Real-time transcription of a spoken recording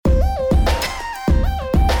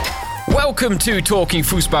Welcome to Talking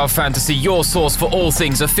Fußball Fantasy, your source for all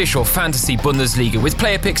things official fantasy Bundesliga, with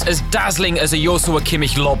player picks as dazzling as a Joshua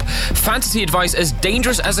Kimmich lob, fantasy advice as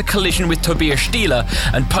dangerous as a collision with Tobias Stieler,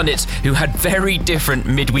 and pundits who had very different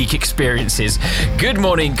midweek experiences. Good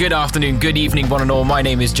morning, good afternoon, good evening, one and all. My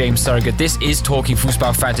name is James Surrogate. This is Talking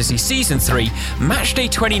Fußball Fantasy Season 3, Match Day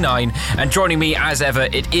 29, and joining me as ever,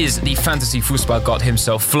 it is the fantasy Fußball god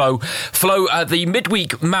himself, Flo. Flo, the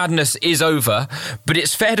midweek madness is over, but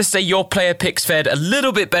it's fair to say your player picks fared a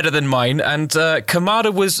little bit better than mine, and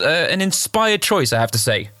Kamada was an inspired choice, I have to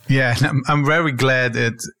say. Yeah, I'm very glad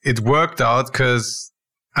it worked out, because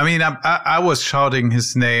I was shouting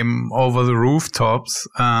his name over the rooftops.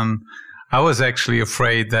 I was actually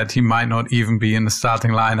afraid that he might not even be in the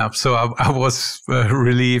starting lineup, so I was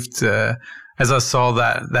relieved as I saw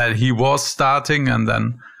that he was starting, and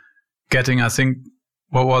then getting, I think,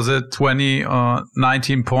 what was it, 20 or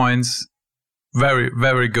 19 points. Very,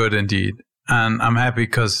 very good indeed. And I'm happy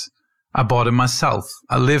because I bought it myself.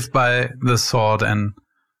 I live by the sword and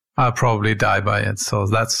I'll probably die by it. So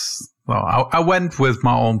I went with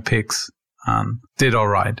my own picks and did all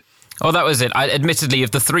right. Oh, that was it. Admittedly, of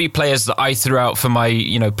the three players that I threw out for my,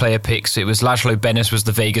 player picks, it was Laszlo Benes was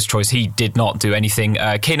the Vegas choice. He did not do anything.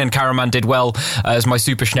 Kenan Karaman did well as my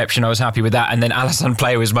super Schnäppchen. I was happy with that. And then Alassane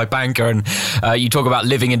Player was my banker. And you talk about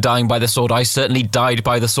living and dying by the sword. I certainly died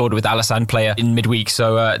by the sword with Alassane Player in midweek.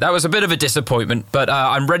 So that was a bit of a disappointment. But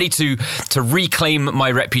I'm ready to reclaim my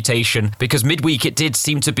reputation, because midweek it did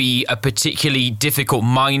seem to be a particularly difficult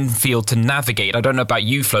minefield to navigate. I don't know about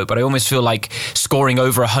you, Flo, but I almost feel like scoring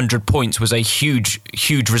over 100 points was a huge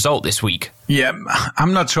result this week. Yeah,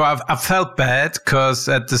 I'm not sure. I felt bad because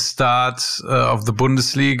at the start of the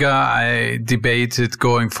Bundesliga, I debated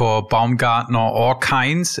going for Baumgartner or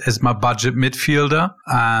Kainz as my budget midfielder.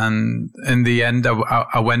 And in the end,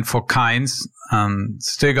 I went for Kainz and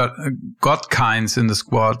still got Kainz in the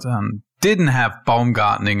squad and didn't have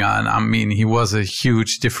Baumgartner. And he was a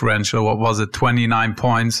huge differential. What was it, 29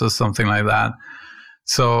 points or something like that?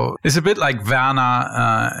 So it's a bit like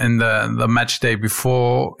Werner in the match day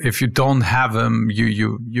before. If you don't have him,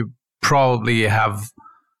 you probably have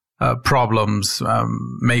problems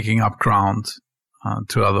making up ground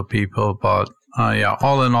to other people. But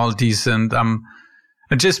all in all, decent.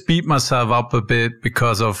 I just beat myself up a bit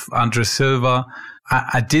because of Andre Silva.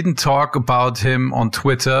 I didn't talk about him on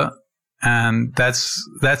Twitter, and that's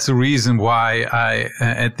the reason why I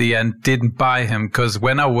at the end didn't buy him, because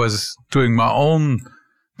when I was doing my own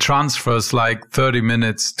transfers, like 30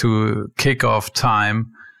 minutes to kickoff time,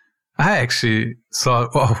 I actually thought,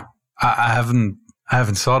 I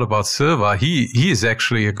haven't thought about Silva. He is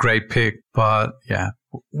actually a great pick, but yeah,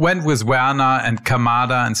 went with Werner and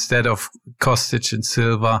Kamada instead of Kostic and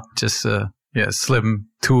Silva. Just slim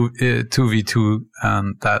 2v2,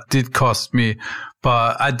 and that did cost me.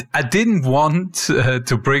 But I didn't want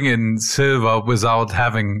to bring in Silva without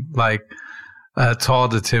having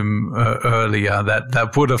touted him earlier.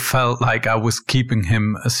 That would have felt like I was keeping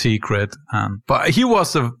him a secret. But he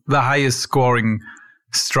was the highest scoring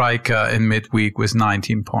striker in midweek with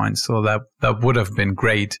 19 points, so that would have been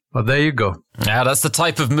great. But there you go. Yeah, that's the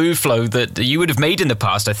type of move, Flo, that you would have made in the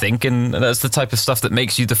past, I think, and that's the type of stuff that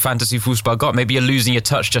makes you the fantasy Fußball god. Maybe you're losing your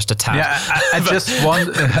touch just a tad. Yeah,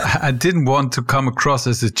 I didn't want to come across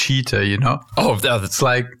as a cheater, Oh, that's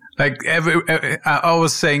like I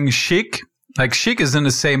was saying Schick. Like, Schick is in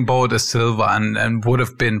the same boat as Silva and would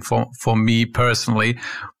have been for me personally.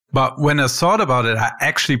 But when I thought about it, I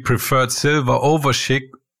actually preferred Silva over Schick,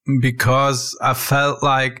 because I felt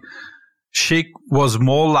like Schick was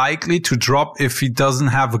more likely to drop if he doesn't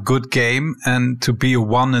have a good game and to be a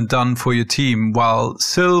one and done for your team. While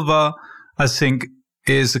Silva, I think,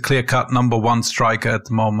 is a clear-cut number one striker at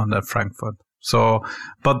the moment at Frankfurt. So,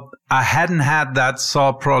 but I hadn't had that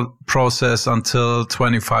thought process until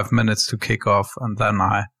 25 minutes to kick off. And then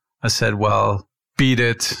I said, well, beat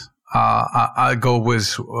it. I'll go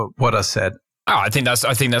with what I said. Oh, I think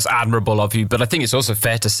that's admirable of you, but I think it's also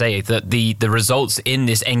fair to say that the results in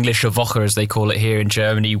this Englische Woche, as they call it here in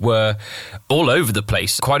Germany, were all over the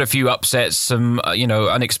place. Quite a few upsets, some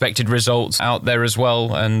unexpected results out there as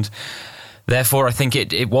well, and therefore I think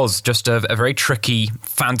it was just a very tricky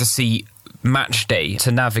fantasy match day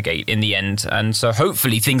to navigate in the end. And so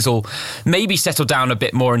hopefully things will maybe settle down a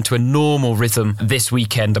bit more into a normal rhythm this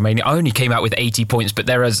weekend. I mean, I only came out with 80 points, but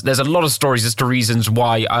there's a lot of stories as to reasons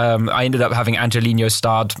why I ended up having Angelino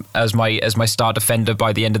starred as my star defender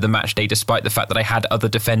by the end of the match day, despite the fact that I had other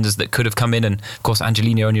defenders that could have come in. And of course,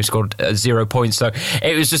 Angelino only scored 0 points. So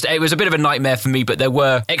it was a bit of a nightmare for me, but there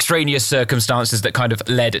were extraneous circumstances that kind of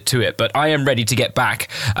led to it. But I am ready to get back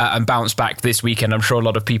and bounce back this weekend. I'm sure a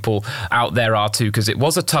lot of people out there are too, because it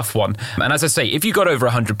was a tough one. And as I say, if you got over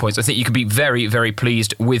 100 points, I think you can be very, very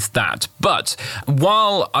pleased with that. But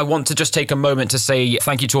while I want to just take a moment to say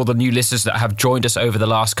thank you to all the new listeners that have joined us over the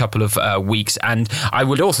last couple of weeks, and I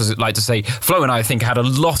would also like to say Flo and I think had a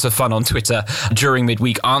lot of fun on Twitter during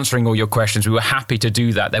midweek answering all your questions. We were happy to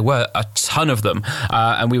do that. There were a ton of them,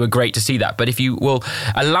 and we were great to see that. But if you will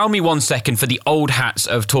allow me 1 second for the old hats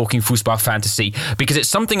of Talking Fußball Fantasy, because it's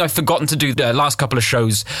something I've forgotten to do the last couple of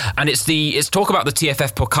shows, and it's talk about the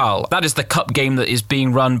TFF Pokal. That is the cup game that is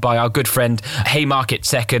being run by our good friend Haymarket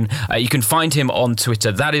Tekken. You can find him on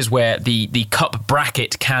Twitter. That is where the cup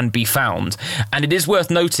bracket can be found. And it is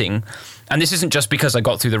worth noting, and this isn't just because I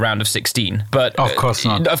got through the round of 16, but of course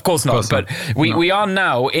not. Of course not. But we are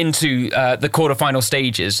now into the quarterfinal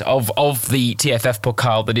stages of the TFF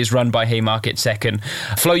Pokal that is run by Haymarket Tekken.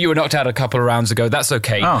 Flo, you were knocked out a couple of rounds ago. That's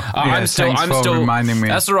okay. Oh, yeah, thanks for reminding me.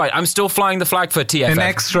 That's all right. I'm still flying the flag for TFF. In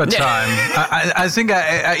extra time. I think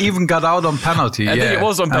I even got out on penalty. I think it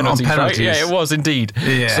was on penalties, right? Yeah, it was indeed.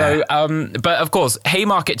 Yeah. So, but of course,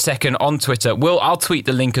 Haymarket Tekken on Twitter. I'll tweet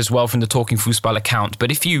the link as well from the Talking Fußball account. But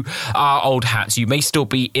if you are old hats, you may still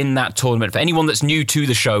be in that tournament. For anyone that's new to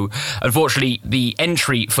the show, unfortunately, the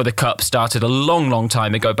entry for the cup started a long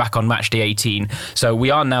time ago, back on match day 18. So we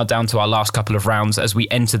are now down to our last couple of rounds as we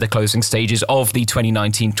enter the closing stages of the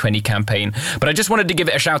 2019-20 campaign. But I just wanted to give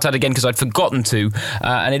it a shout out again because I'd forgotten to,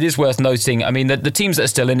 and it is worth noting. I mean, the teams that are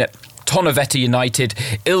still in it: Tonavetta United,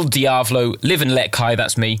 Il Diavolo, Live and Let Kai,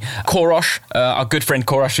 that's me, Korosh, our good friend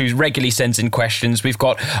Korosh, who regularly sends in questions. We've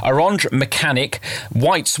got Orange Mechanic,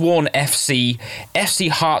 White Swan FC, FC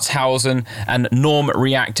Hartshausen, and Norm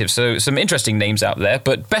Reactive. So some interesting names out there,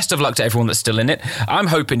 but best of luck to everyone that's still in it. I'm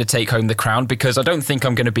hoping to take home the crown because I don't think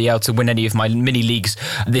I'm going to be able to win any of my mini leagues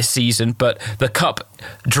this season, but the cup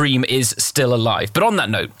dream is still alive. But on that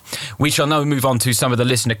note, we shall now move on to some of the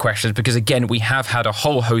listener questions, because again, we have had a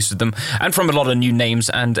whole host of them and from a lot of new names.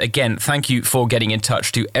 And again, thank you for getting in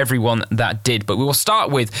touch to everyone that did. But we will start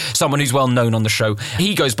with someone who's well known on the show.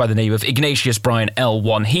 He goes by the name of Ignatius Brian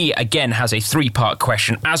L1. He again has a 3-part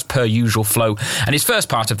question as per usual, Flo. And his first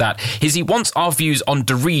part of that is he wants our views on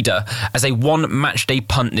Darida as a 1 match day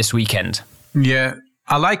punt this weekend. Yeah.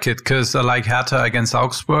 I like it because I like Hertha against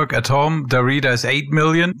Augsburg at home. Darida is 8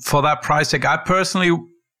 million. For that price tag, I personally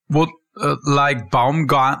would like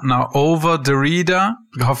Baumgartner over Darida.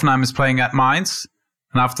 Hoffenheim is playing at Mainz,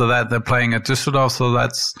 and after that they're playing at Düsseldorf, so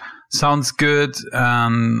that sounds good.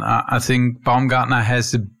 I think Baumgartner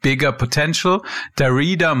has a bigger potential.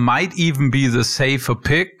 Darida might even be the safer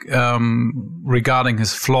pick regarding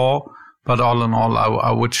his floor. But all in all,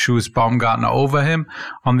 I would choose Baumgartner over him.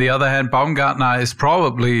 On the other hand, Baumgartner is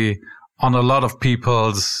probably on a lot of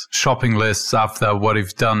people's shopping lists after what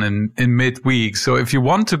he's done in midweek. So if you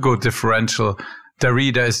want to go differential,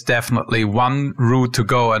 Darida is definitely one route to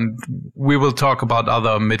go. And we will talk about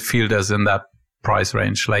other midfielders in that price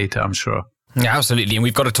range later, I'm sure. Yeah, absolutely. And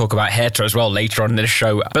we've got to talk about Hertha as well later on in the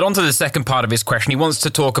show. But on to the second part of his question. He wants to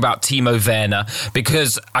talk about Timo Werner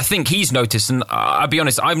because I think he's noticed, and I'll be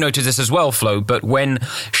honest, I've noticed this as well, Flo, but when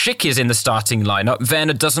Schick is in the starting lineup,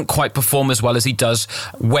 Werner doesn't quite perform as well as he does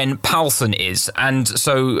when Paulsen is. And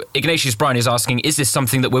so Ignatius Brian is asking, is this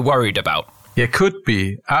something that we're worried about? Yeah, could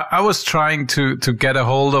be. I was trying to get a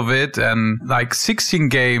hold of it, and like 16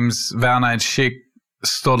 games, Werner and Schick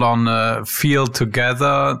stood on the field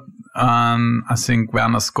together. I think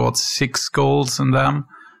Werner scored 6 goals in them.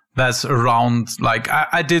 That's around, like,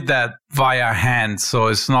 I did that via hand. So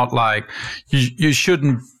it's not like you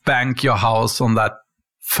shouldn't bank your house on that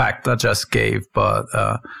fact I just gave, but,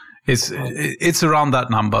 it's around that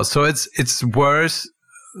number. So it's worse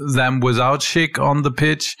than without Schick on the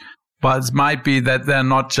pitch, but it might be that they're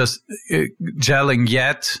not just gelling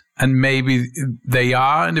yet. And maybe they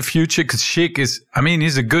are in the future, because Schick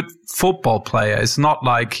he's a good football player. It's not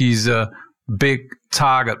like he's a big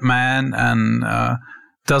target man and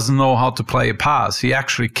doesn't know how to play a pass. He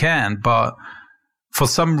actually can, but for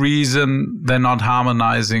some reason, they're not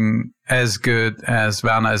harmonizing as good as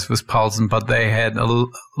Werner is with Poulsen, but they had a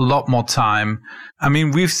lot more time. I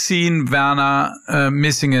mean, we've seen Werner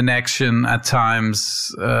missing in action at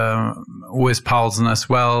times with Poulsen as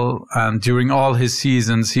well. And during all his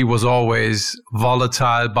seasons, he was always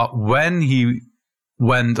volatile. But when he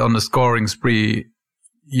went on the scoring spree,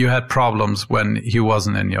 you had problems when he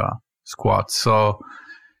wasn't in your squad. So,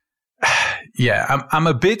 yeah, I'm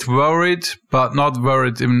a bit worried, but not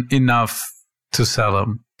worried enough to sell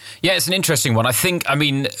him. Yeah, it's an interesting one. I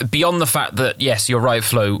mean, beyond the fact that, yes, you're right,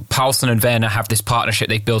 Flo, Poulsen and Werner have this partnership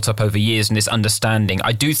they've built up over years and this understanding.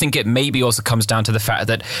 I do think it maybe also comes down to the fact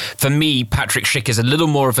that, for me, Patrick Schick is a little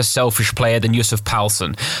more of a selfish player than Yusuf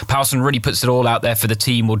Poulsen. Poulsen really puts it all out there for the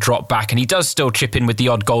team, will drop back, and he does still chip in with the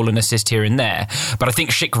odd goal and assist here and there. But I think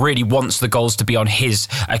Schick really wants the goals to be on his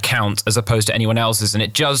account as opposed to anyone else's, and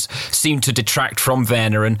it does seem to detract from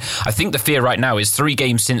Werner. And I think the fear right now is 3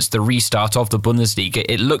 games since the restart of the Bundesliga,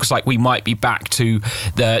 it looks like we might be back to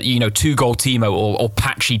the 2-goal Timo or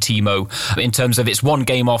patchy Timo in terms of it's 1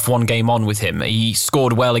 game off, 1 game on with him. He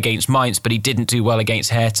scored well against Mainz, but he didn't do well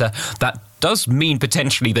against Hertha. That does mean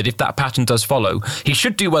potentially that if that pattern does follow, he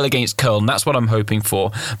should do well against Köln. That's what I'm hoping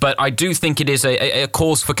for. But I do think it is a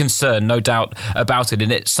cause for concern, no doubt about it.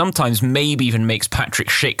 And it sometimes maybe even makes Patrick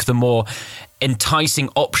Schick the more enticing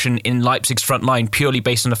option in Leipzig's front line, purely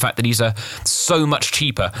based on the fact that he's so much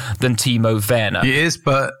cheaper than Timo Werner. He is,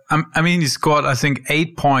 but I mean, he scored, I think,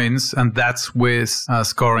 8 points, and that's with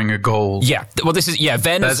scoring a goal. Yeah, well, Werner's...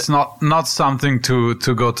 That's not something to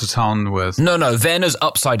go to town with. No, Werner's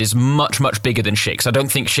upside is much, much bigger than Schick's. I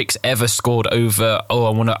don't think Schick's ever scored over, I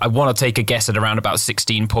want to take a guess at around about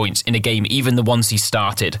 16 points in a game, even the ones he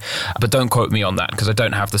started. But don't quote me on that, because I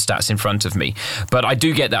don't have the stats in front of me. But I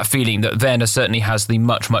do get that feeling that Werner certainly has the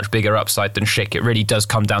much, much bigger upside than Schick. It really does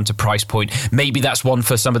come down to price point. Maybe that's one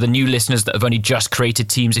for some of the new listeners that have only just created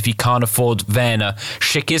teams. If you can't afford Werner,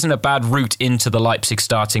 Schick isn't a bad route into the Leipzig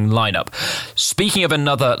starting lineup. Speaking of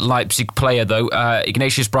another Leipzig player, though,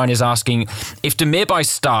 Ignatius Bryan is asking if Demirbay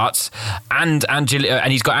starts and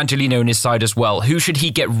he's got Angelino on his side as well, who should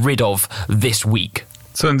he get rid of this week?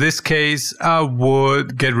 So in this case, I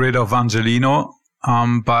would get rid of Angelino,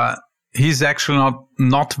 but he's actually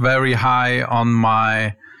not very high on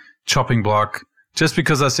my chopping block, just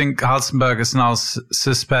because I think Halstenberg is now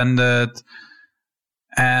suspended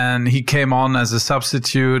and he came on as a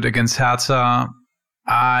substitute against Hertha.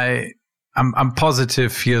 I'm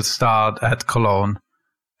positive he'll start at Cologne.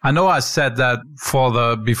 I know I said that before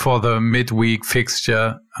the midweek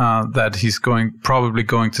fixture that he's probably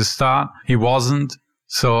going to start. He wasn't,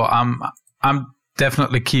 so I'm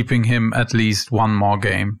definitely keeping him at least 1 more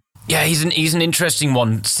game. Yeah, he's an interesting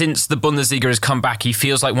one. Since the Bundesliga has come back, he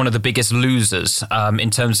feels like one of the biggest losers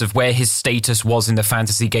in terms of where his status was in the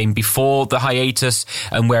fantasy game before the hiatus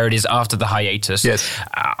and where it is after the hiatus. Yes,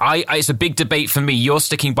 it's a big debate for me. You're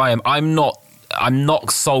sticking by him. I'm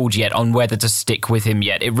not sold yet on whether to stick with him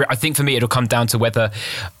yet. I think for me it'll come down to whether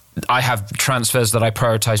I have transfers that I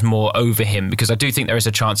prioritize more over him, because I do think there is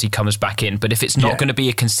a chance he comes back in. But if it's not going to be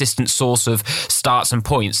a consistent source of starts and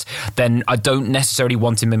points, then I don't necessarily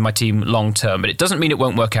want him in my team long term. But it doesn't mean it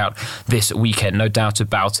won't work out this weekend, no doubt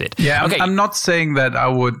about it. Yeah, okay. I'm not saying that I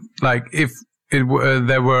would, like, if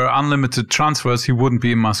there were unlimited transfers, he wouldn't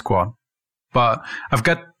be in my squad. But I've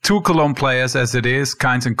got 2 Cologne players as it is,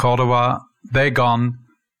 Kainz and Cordova. They're gone.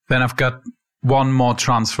 Then I've got 1 more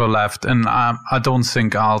transfer left, and I don't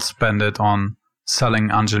think I'll spend it on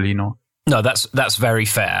selling Angelino. No, that's very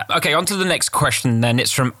fair. Okay, on to the next question then.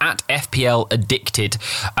 It's from @FPL-Addicted.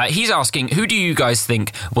 He's asking, who do you guys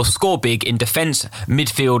think will score big in defence,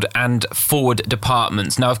 midfield and forward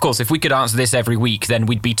departments? Now, of course, if we could answer this every week, then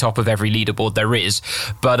we'd be top of every leaderboard there is.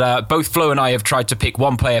 But both Flo and I have tried to pick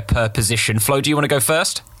 1 player per position. Flo, do you want to go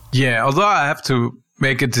first? Yeah, although I have to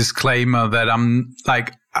make a disclaimer that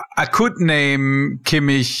I could name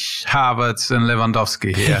Kimmich, Havertz and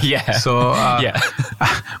Lewandowski here. Yeah. So,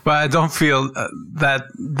 but I don't feel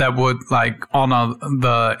that would honor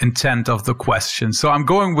the intent of the question. So I'm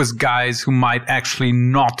going with guys who might actually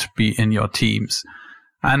not be in your teams.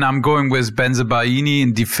 And I'm going with Bensebaini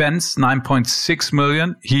in defense, 9.6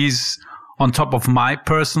 million. He's on top of my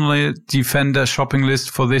personal defender shopping list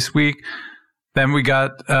for this week. Then we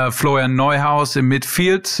got Florian Neuhaus in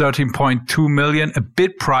midfield, 13.2 million, a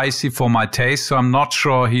bit pricey for my taste, so I'm not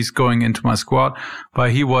sure he's going into my squad,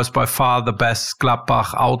 but he was by far the best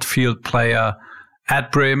Gladbach outfield player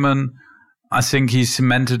at Bremen. I think he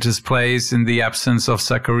cemented his place in the absence of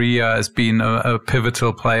Zakaria as being a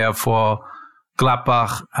pivotal player for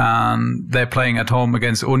Gladbach, and they're playing at home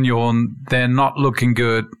against Union. They're not looking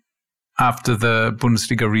good. after the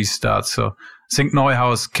Bundesliga restart. So I think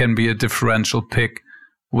Neuhaus can be a differential pick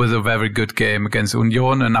with a very good game against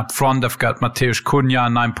Union. And up front, I've got Mateusz Cunha,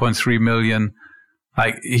 9.3 million.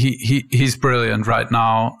 Like he's brilliant right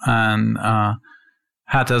now. And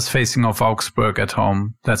Hertha's facing off Augsburg at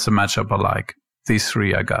home. That's a matchup I like. These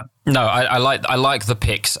three I got. No, I like the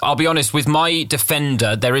picks. I'll be honest, with my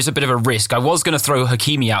defender, there is a bit of a risk. I was going to throw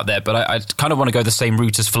Hakimi out there, but I kind of want to go the same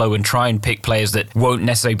route as Flo and try and pick players that won't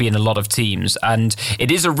necessarily be in a lot of teams. And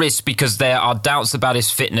it is a risk because there are doubts about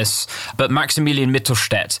his fitness. But Maximilian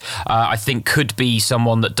Mittelstädt, I think, could be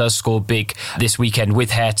someone that does score big this weekend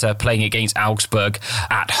with Hertha playing against Augsburg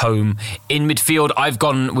at home. In midfield, I've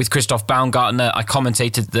gone with Christoph Baumgartner. I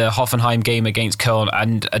commentated the Hoffenheim game against Köln,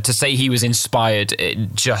 and to say he was inspired,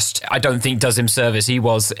 I don't think does him service. It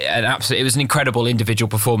was an incredible individual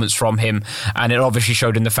performance from him, and it obviously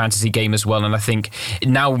showed in the fantasy game as well. And I think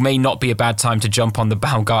now may not be a bad time to jump on the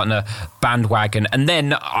Baumgartner bandwagon. And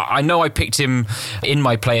then I know I picked him in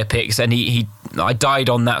my player picks, and I died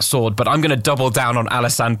on that sword, but I'm going to double down on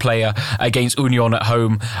Alassane Player against Union at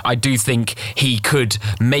home. I do think he could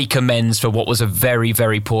make amends for what was a very,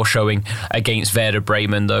 very poor showing against Werder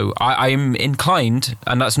Bremen, though. I'm inclined,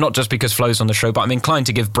 and that's not just because Flo's on the show, but I'm inclined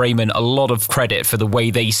to give Bremen a lot of credit for the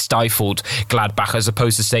way they stifled Gladbach, as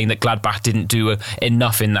opposed to saying that Gladbach didn't do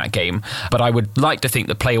enough in that game. But I would like to think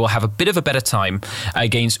the Player will have a bit of a better time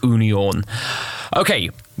against Union. Okay,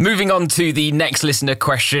 moving on to the next listener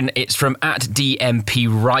question. It's from @DMP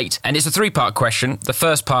Wright, and it's a 3-part question. The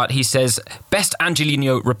first part, he says, best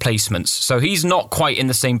Angelino replacements. So he's not quite in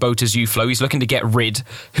the same boat as you, Flo. He's looking to get rid.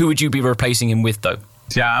 Who would you be replacing him with, though?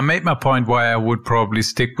 Yeah, I made my point why I would probably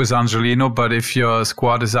stick with Angelino, but if your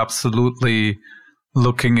squad is absolutely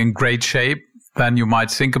looking in great shape, then you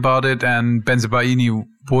might think about it, and Bensebaini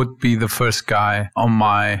would be the first guy on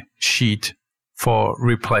my sheet for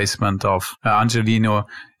replacement of Angelino.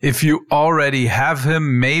 If you already have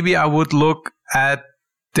him, maybe I would look at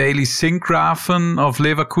Daily Sinkgrafen of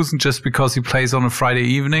Leverkusen just because he plays on a Friday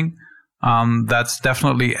evening. That's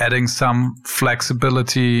definitely adding some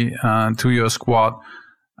flexibility to your squad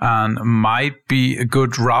and might be a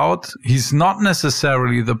good route. He's not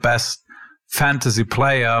necessarily the best fantasy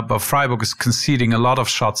player, but Freiburg is conceding a lot of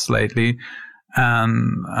shots lately.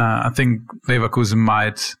 And I think Leverkusen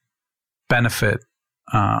might benefit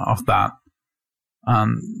of that.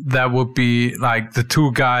 That would be like the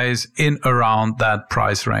two guys in around that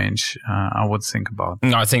price range I would think about.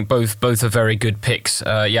 No, I think both are very good picks.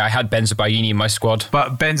 I had Bensebaini in my squad.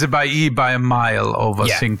 But Bensebaini by a mile over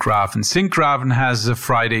Sinkgrafen. Sinkgrafen has a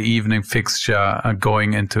Friday evening fixture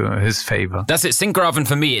going into his favor. That's it. Sinkgrafen,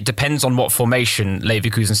 for me, it depends on what formation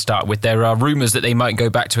Leverkusen start with. There are rumours that they might go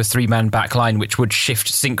back to a 3-man back line, which would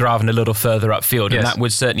shift Sinkgrafen a little further upfield, and that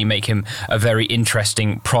would certainly make him a very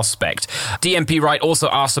interesting prospect. DMP Wright also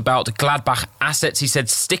asked about Gladbach assets. He said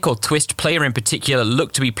stick or twist. Player in particular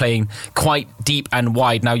looked to be playing quite deep and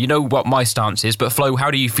wide. Now, you know what my stance is, but Flo,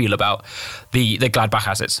 how do you feel about the Gladbach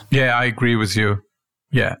assets? Yeah, I agree with you.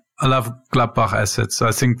 Yeah, I love Gladbach assets.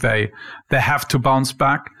 I think they have to bounce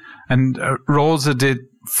back. And Rose did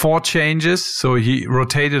 4 changes, so he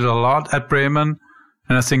rotated a lot at Bremen,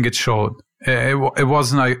 and I think it showed. It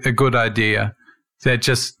wasn't a good idea. They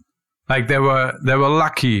just they were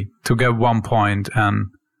lucky to get 1 point and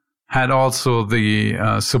had also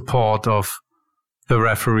the support of the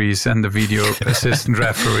referees and the video assistant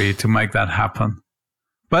referee to make that happen.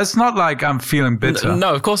 But it's not like I'm feeling bitter.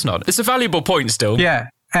 No, of course not. It's a valuable point still. Yeah.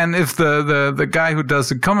 And if the guy who does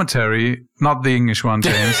the commentary, not the English one,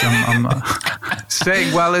 James, I'm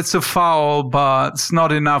saying, well, it's a foul, but it's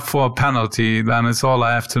not enough for a penalty, then it's all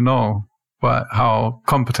I have to know. How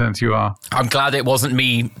competent you are. I'm glad it wasn't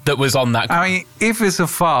me that was on that. I mean, if it's a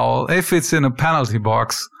foul, if it's in a penalty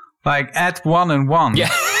box, add 1 and 1. Yeah.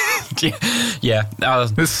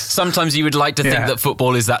 Sometimes you would like to think that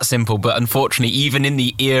football is that simple, but unfortunately, even in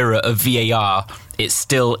the era of VAR, it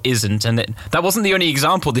still isn't. And that wasn't the only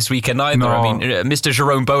example this weekend either. No. I mean, Mr.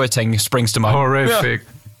 Jerome Boateng springs to mind. Horrific. Yeah.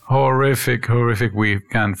 Horrific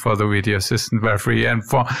weekend for the video assistant referee. And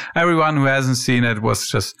for everyone who hasn't seen it, it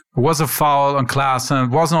was a foul on Klaassen.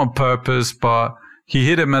 It wasn't on purpose, but he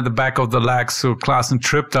hit him at the back of the leg, so Klaassen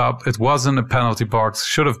tripped up. It wasn't a penalty box.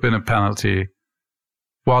 Should have been a penalty.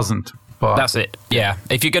 Wasn't. But that's it. Yeah.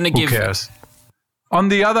 If you're going to give... Who cares? On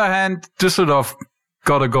the other hand, Düsseldorf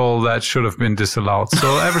got a goal that should have been disallowed.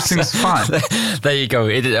 So everything's fine. There you go.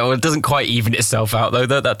 It doesn't quite even itself out, though.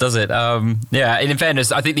 That does it. Yeah, in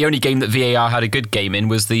fairness, I think the only game that VAR had a good game in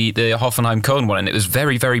was the Hoffenheim-Köln one, and it was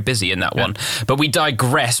very, very busy in that one. But we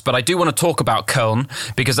digress, but I do want to talk about Köln,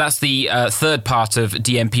 because that's the third part of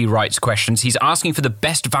DMP Wright's questions. He's asking for the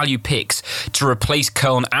best value picks to replace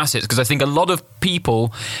Köln assets, because I think a lot of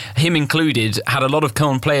people, him included, had a lot of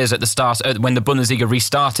Köln players at the start when the Bundesliga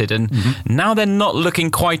restarted, and now they're not looking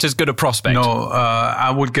quite as good a prospect. No, I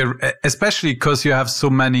would get, especially because you have so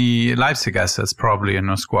many Leipzig assets probably in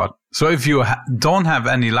your squad. So if you don't have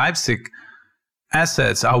any Leipzig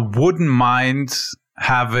assets, I wouldn't mind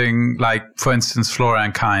having, like, for instance,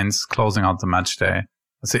 Florian Kainz closing out the match day.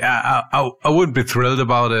 I wouldn't be thrilled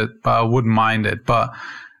about it, but I wouldn't mind it. But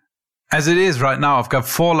as it is right now, I've got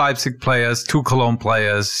 4 Leipzig players, 2 Cologne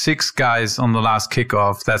players, 6 guys on the last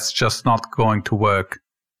kickoff. That's just not going to work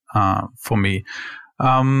for me.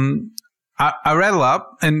 I rattle up.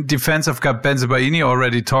 In defense, I've got Bensebaini,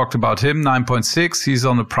 already talked about him, 9.6. He's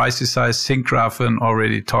on the pricey side. Sinkgrafen,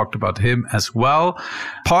 already talked about him as well.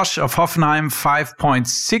 Posch of Hoffenheim,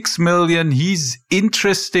 5.6 million. He's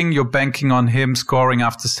interesting. You're banking on him scoring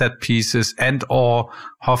after set pieces and or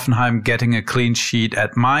Hoffenheim getting a clean sheet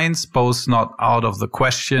at Mainz, both not out of the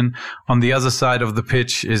question. On the other side of the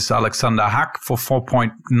pitch is Alexander Hack for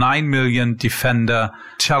 4.9 million, defender,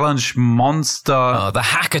 challenge monster. Oh, the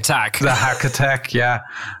Hack attack. The Hack attack, yeah.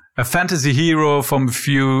 A fantasy hero from a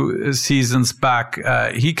few seasons back.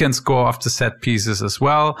 He can score after set pieces as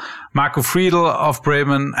well. Marco Friedl of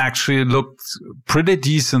Bremen actually looked pretty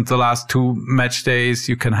decent the last 2 match days.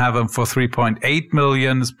 You can have him for 3.8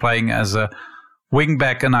 million. Is playing as a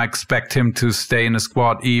wingback, and I expect him to stay in the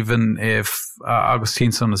squad even if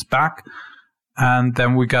Augustinsson is back. And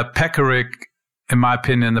then we got Pekarik, in my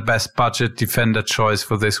opinion, the best budget defender choice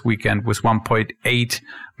for this weekend with 1.8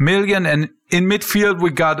 million. And in midfield,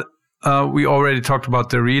 we already talked about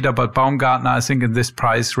Derrida, but Baumgartner, I think in this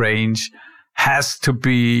price range, has to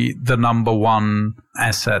be the number one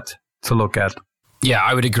asset to look at. Yeah,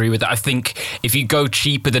 I would agree with that. I think if you go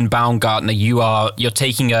cheaper than Baumgartner, you're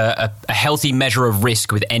taking a healthy measure of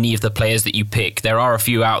risk with any of the players that you pick. There are a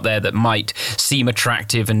few out there that might seem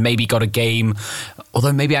attractive and maybe got a game.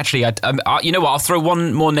 Although maybe actually, you know what, I'll throw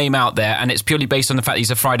one more name out there, and it's purely based on the fact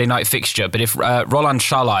he's a Friday night fixture. But if Roland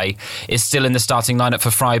Schalai is still in the starting lineup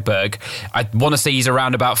for Freiburg, I want to say he's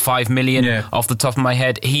around about 5 million off the top of my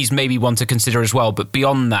head. He's maybe one to consider as well. But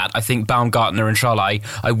beyond that, I think Baumgartner and Schalai,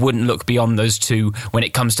 I wouldn't look beyond those two when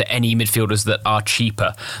it comes to any midfielders that are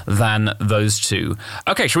cheaper than those two.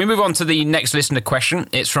 Okay, shall we move on to the next listener question?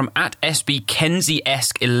 It's from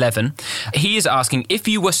 @SBKenzie-esque11. He is asking, if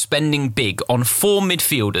you were spending big on 4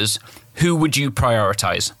 midfielders, who would you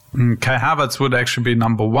prioritise? Kai Havertz would actually be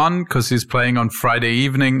number one because he's playing on Friday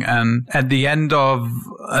evening, and at the end of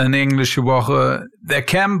an English Woche, there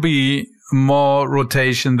can be more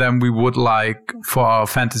rotation than we would like for our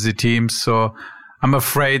fantasy teams. So I'm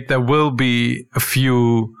afraid there will be a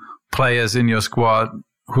few players in your squad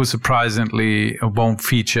who surprisingly won't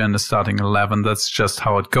feature in the starting 11. That's just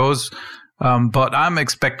how it goes. But I'm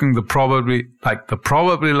expecting the probably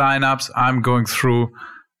lineups I'm going through.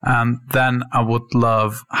 And then I would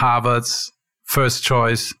love Havertz, first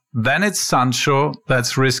choice. Then it's Sancho.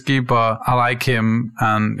 That's risky, but I like him.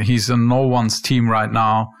 And he's in no one's team right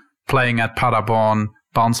now, playing at Paderborn.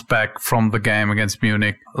 Bounce back from the game against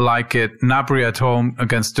Munich. Like it. Gnabry at home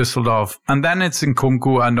against Düsseldorf. And then it's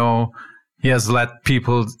Nkunku. I know he has let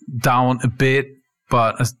people down a bit,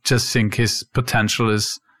 but I just think his potential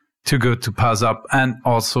is too good to pass up. And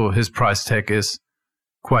also his price tag is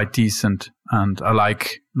quite decent. And I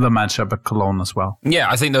like the matchup at Cologne as well.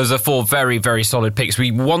 Yeah, I think those are 4 very, very solid picks.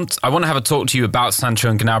 I want to have a talk to you about Sancho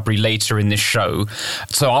and Gnabry later in this show.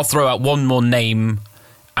 So I'll throw out one more name,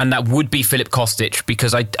 and that would be Filip Kostic,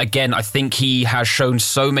 because I think he has shown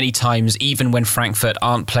so many times, even when Frankfurt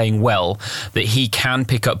aren't playing well, that he can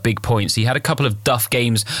pick up big points. He had a couple of duff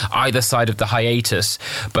games either side of the hiatus,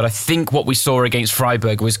 but I think what we saw against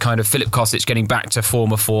Freiburg was kind of Filip Kostic getting back to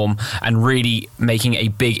former form and really making a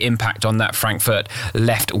big impact on that Frankfurt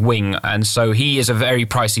left wing. And so he is a very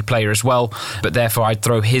pricey player as well, but therefore I'd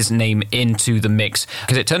throw his name into the mix,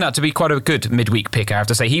 because it turned out to be quite a good midweek pick, I have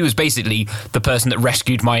to say. He was basically the person that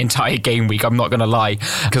rescued my entire game week, I'm not going to lie,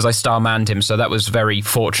 because I star-manned him, so that was very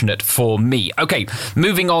fortunate for me. Okay,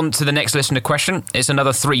 moving on to the next listener question. It's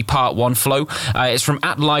another 3-part one flow. It's from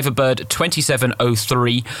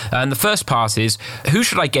 @Liverbird2703, and the first part is, who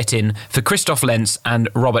should I get in for Christoph Lenz and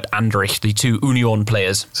Robert Andrich, the 2 Union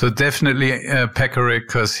players? So definitely Pekarik,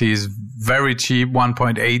 because he's very cheap,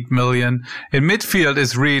 1.8 million. In midfield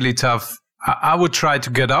is really tough. I would try to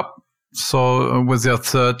get up. So with your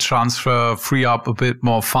third transfer, free up a bit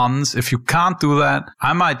more funds. If you can't do that,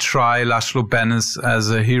 I might try Laszlo Benes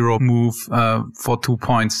as a hero move for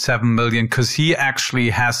 2.7 million, because he actually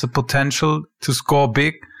has the potential to score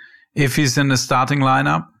big if he's in the starting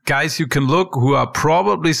lineup. Guys you can look who are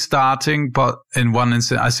probably starting, but in one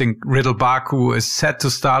instance, I think Riddle Baku is set to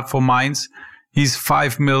start for Mainz. He's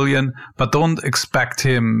 5 million, but don't expect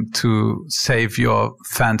him to save your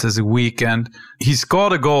fantasy weekend. He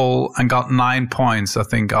scored a goal and got 9 points, I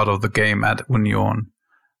think, out of the game at Union.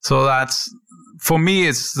 So that's, for me,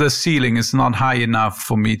 it's the ceiling is not high enough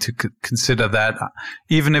for me to consider that.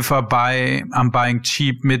 Even if I'm buying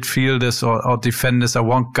cheap midfielders or defenders, I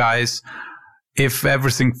want guys, if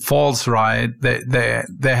everything falls right, they're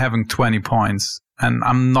having 20 points. And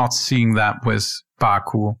I'm not seeing that with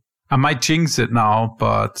Baku. I might jinx it now,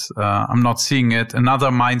 but I'm not seeing it. Another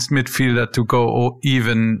Mainz midfielder to go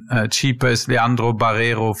even cheaper is Leandro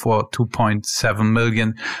Barreiro for 2.7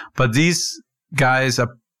 million. But these guys are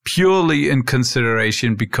purely in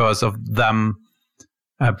consideration because of them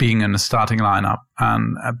being in the starting lineup.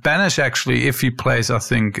 And Benes actually, if he plays, I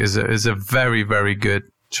think is a very, very good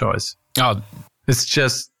choice. Oh, it's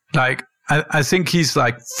just like, I think he's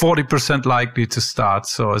like 40% likely to start.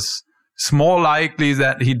 So it's more likely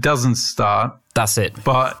that he doesn't start. That's it.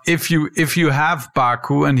 But if you have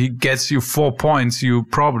Baku and he gets you 4 points, you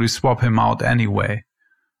probably swap him out anyway.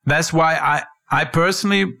 That's why I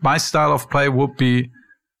personally, my style of play would be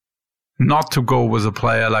not to go with a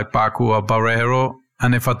player like Baku or Barreiro.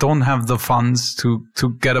 And if I don't have the funds to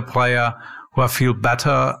get a player who I feel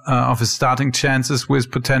better of his starting chances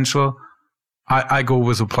with potential, I go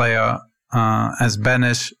with a player as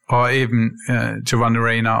Benes or even Giovanni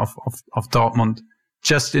Reina of Dortmund,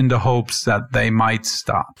 just in the hopes that they might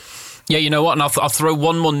start. Yeah, you know what? And I'll throw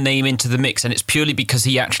one more name into the mix, and it's purely because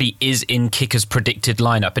he actually is in Kicker's predicted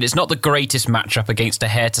lineup. And it's not the greatest matchup against a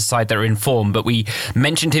Hertha side that are in form, but we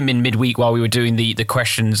mentioned him in midweek while we were doing the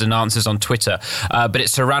questions and answers on Twitter. But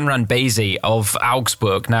it's Saran Bezi of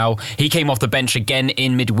Augsburg. Now, he came off the bench again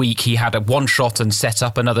in midweek. He had one shot and set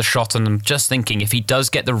up another shot. And I'm just thinking, if he does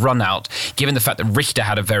get the run out, given the fact that Richter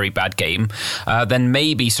had a very bad game, then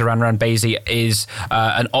maybe Saran Bezi is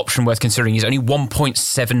an option worth considering. He's only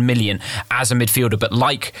 1.7 million as a midfielder, but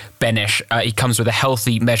like Benes, he comes with a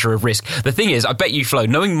healthy measure of risk. The thing is, I bet you, Flo,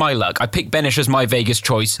 knowing my luck, I picked Benes as my Vegas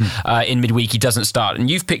choice in midweek. He doesn't start, and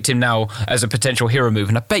you've picked him now as a potential hero move,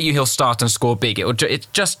 and I bet you he'll start and score big. It's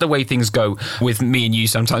just the way things go with me and you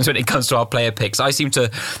sometimes when it comes to our player picks. I seem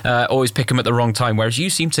to always pick him at the wrong time, whereas you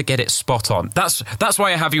seem to get it spot on. That's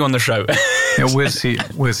why I have you on the show. Yeah, we'll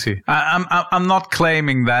see. I'm not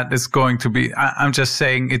claiming that it's going to be. I'm just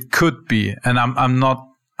saying it could be, and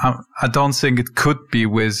I don't think it could be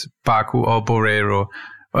with Baku or Barreiro.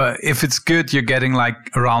 If it's good, you're getting like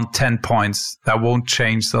around 10 points. That won't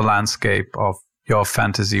change the landscape of your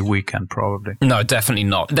fantasy weekend, probably. No, definitely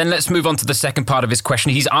not. Then let's move on to the second part of his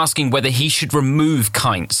question. He's asking whether he should remove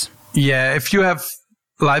Kainz. Yeah, if you have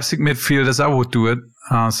Leipzig midfielders, I would do it.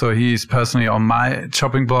 So he's personally on my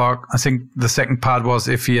chopping block. I think the second part was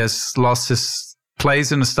if he has lost his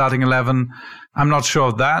place in the starting 11. I'm not sure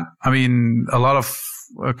of that. I mean, a lot of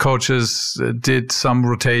coaches did some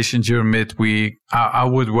rotation during midweek. I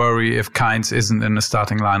would worry if Kainz isn't in the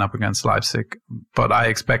starting lineup against Leipzig, but I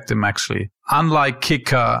expect him actually. Unlike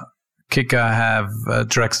Kicker have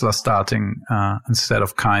Drexler starting instead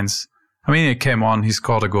of Kainz. I mean, he came on, he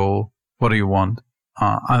scored a goal. What do you want?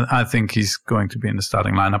 I think he's going to be in the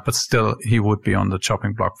starting lineup, but still, he would be on the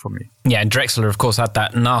chopping block for me. Yeah, and Drexler, of course, had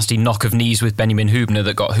that nasty knock of knees with Benjamin Hübner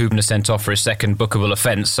that got Hübner sent off for his second bookable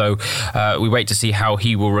offence. So we wait to see how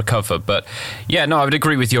he will recover. But yeah, no, I would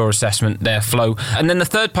agree with your assessment there, Flo. And then the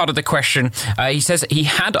third part of the question, he says he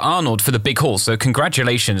had Arnold for the big haul. So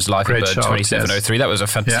congratulations, Leifenberg 2703. Yes. That was a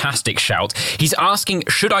fantastic shout. He's asking,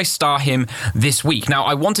 should I star him this week? Now,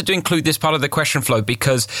 I wanted to include this part of the question, Flo,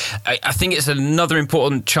 because I think it's another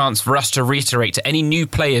important chance for us to reiterate to any new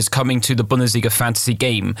players coming to the Bundesliga fantasy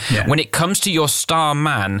game. Yeah. When it comes to your star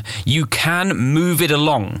man, you can move it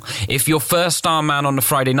along. If your first star man on the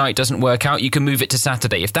Friday night doesn't work out, you can move it to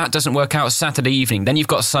Saturday. If that doesn't work out, Saturday evening. Then you've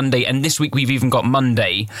got Sunday, and this week we've even got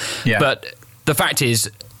Monday. Yeah. But the fact is,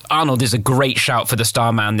 Arnold is a great shout for the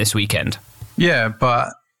star man this weekend. Yeah, but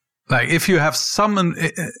like if you have someone,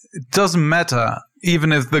 it doesn't matter.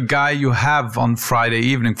 Even if the guy you have on Friday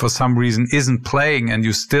evening for some reason isn't playing and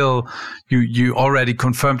you still, you already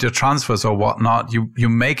confirmed your transfers or whatnot, you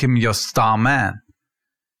make him your star man.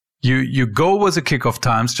 You go with the kickoff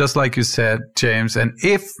times, just like you said, James, and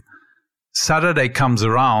if Saturday comes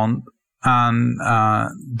around and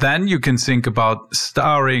then you can think about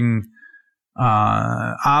starring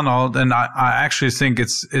Arnold, and I actually think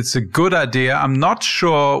it's a good idea. I'm not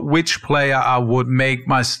sure which player I would make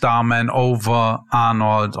my star man over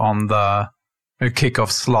Arnold on the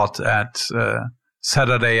kickoff slot at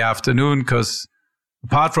Saturday afternoon, because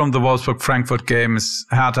apart from the Wolfsburg-Frankfurt game, is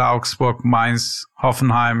Hertha, Augsburg, Mainz,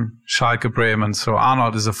 Hoffenheim, Schalke, Bremen. So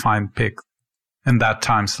Arnold is a fine pick in that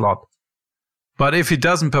time slot. But if he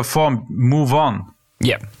doesn't perform, move on.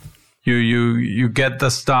 Yeah. You get the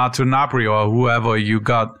start to Gnabry or whoever you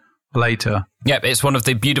got later. Yeah, it's one of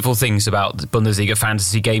the beautiful things about the Bundesliga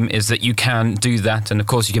fantasy game is that you can do that. And of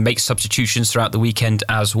course, you can make substitutions throughout the weekend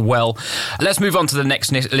as well. Let's move on to the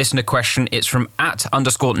next listener question. It's from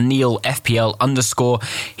 @_NeilFPL_.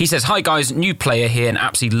 He says, "Hi guys, new player here and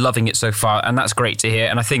absolutely loving it so far." And that's great to hear.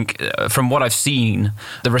 And I think from what I've seen,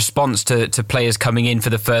 the response to players coming in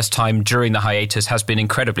for the first time during the hiatus has been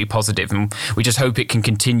incredibly positive. And we just hope it can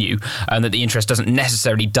continue and that the interest doesn't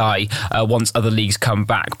necessarily die once other leagues come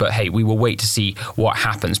back. But hey, we will wait to see what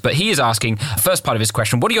happens. But he is asking, first part of his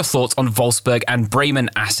question, what are your thoughts on Wolfsburg and Bremen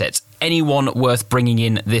assets? Anyone worth bringing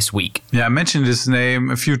in this week? Yeah, I mentioned his name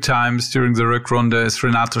a few times during the Rückrunde. Is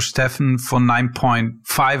Renato Steffen for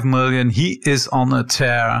 9.5 million. He is on a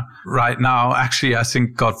tear right now. Actually, I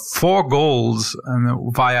think got 4 goals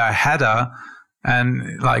via a header.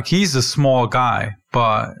 And he's a small guy,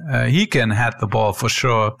 but he can head the ball for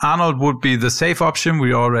sure. Arnold would be the safe option.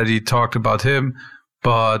 We already talked about him.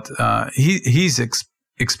 But he's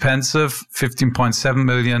expensive, 15.7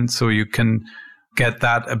 million, so you can get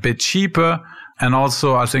that a bit cheaper. And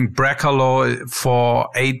also, I think Brekalo for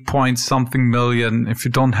 8-point-something million. If you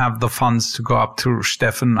don't have the funds to go up to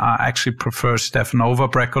Steffen, I actually prefer Steffen over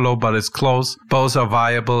Brekalo, but it's close. Both are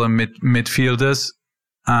viable in midfielders.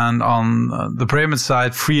 And on the Bremen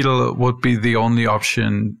side, Friedel would be the only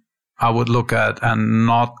option I would look at, and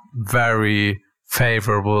not very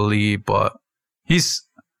favorably, but he's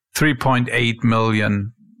 3.8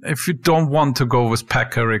 million. If you don't want to go with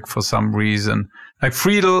Pekarik for some reason,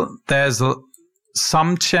 Friedel, there's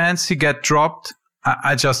some chance he get dropped.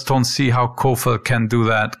 I just don't see how Kofeld can do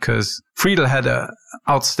that, because Friedel had an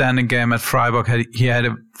outstanding game at Freiburg. He had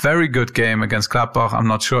a very good game against Gladbach. I'm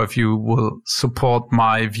not sure if you will support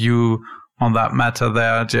my view on that matter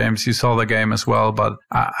there, James. You saw the game as well, but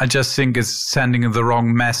I just think it's sending the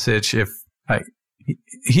wrong message if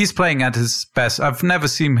he's playing at his best. I've never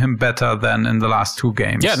seen him better than in the last 2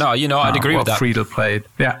 games. Yeah, no, I'd agree with that. Friedel played.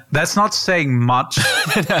 Yeah, that's not saying much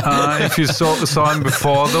if you saw him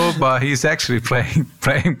before, though, but he's actually playing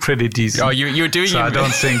pretty decent. Oh, you were doing. So I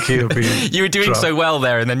don't think he'll be. You were doing dropped. So well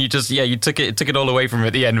there, and then you just you took it all away from him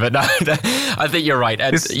at the end. But no, I think you're right.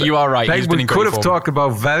 You are right. He's been in great form. We could have talked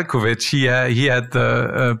about Veljković. He had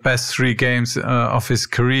the best 3 games of his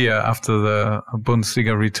career after the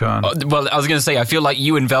Bundesliga return. Well, I was going to say, I feel like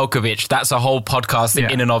you and Veljković, that's a whole podcast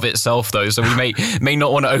in and of itself, though. So we may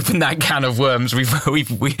not want to open that can of worms. We've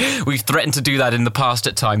threatened to do that in the past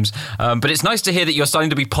at times. But it's nice to hear that you're starting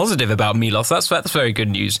to be positive about Milos. That's very good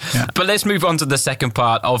news. Yeah. But let's move on to the second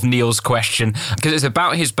part of Neil's question, because it's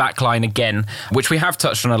about his backline again, which we have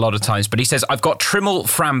touched on a lot of times. But he says, I've got Trimmel,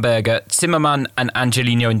 Framberger, Zimmermann and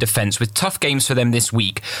Angelino in defence with tough games for them this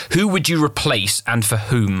week. Who would you replace and for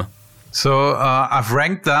whom? So I've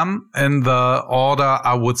ranked them in the order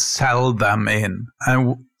I would sell them in.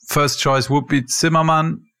 And first choice would be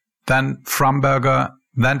Zimmermann, then Framberger,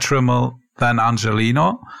 then Trimmel, then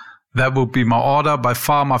Angelino. That would be my order. By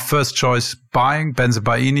far my first choice buying,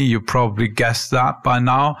 Bensebaini. You probably guessed that by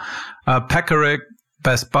now. Pekarik,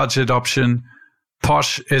 best budget option.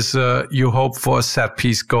 Posch is you hope for a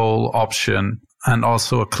set-piece goal option. And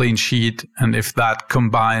also a clean sheet. And if that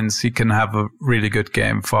combines, he can have a really good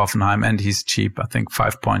game for Hoffenheim. And he's cheap. I think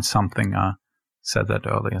 5-point-something. Said that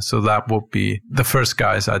earlier. So that would be the first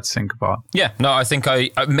guys I'd think about. Yeah, no, I think I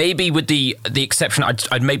maybe with the exception,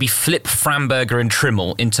 I'd maybe flip Framberger and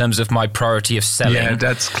Trimmel in terms of my priority of selling. Yeah,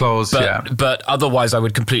 that's close, But otherwise, I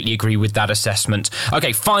would completely agree with that assessment.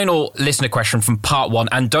 Okay, final listener question from part 1.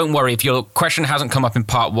 And don't worry, if your question hasn't come up in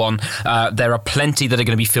part 1, there are plenty that are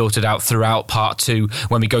going to be filtered out throughout part 2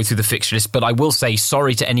 when we go through the fixture list. But I will say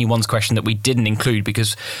sorry to anyone's question that we didn't include,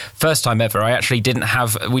 because first time ever, I actually didn't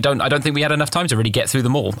have, I don't think we had enough time to really get through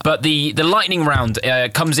them all. But the lightning round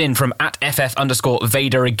comes in from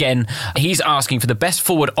 @FF_Vader again. He's asking for the best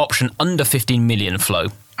forward option under 15 million, Flo.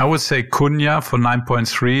 I would say Cunha for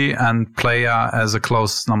 9.3 and Player as a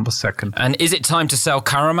close number 2. And is it time to sell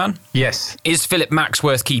Karaman? Yes. Is Philip Max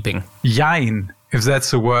worth keeping? Jein, if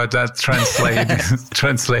that's a word that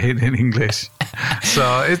translate in English.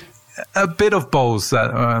 So it's a bit of both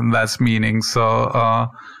that's meaning. So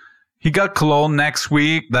he got Cologne next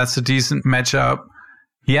week. That's a decent matchup.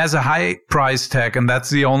 he has a high price tag, and that's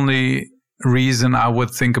the only reason I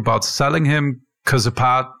would think about selling him. Because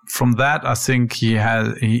apart from that, I think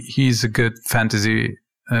he's a good fantasy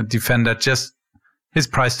defender. Just his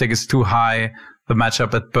price tag is too high. The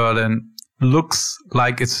matchup at Berlin looks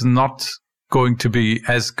like it's not going to be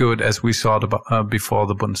as good as we saw before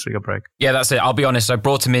the Bundesliga break. Yeah, that's it. I'll be honest, I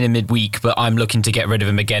brought him in midweek, but I'm looking to get rid of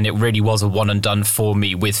him again. It really was a one and done for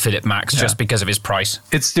me with Philipp Max just because of his price.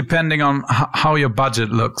 It's depending on how your budget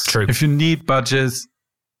looks. True. If you need budgets,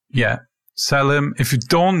 sell him. If you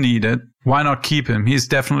don't need it, why not keep him? He's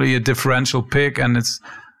definitely a differential pick, and it's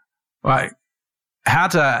like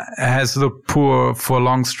Hertha has looked poor for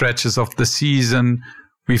long stretches of the season.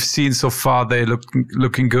 We've seen so far they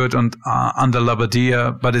looking good under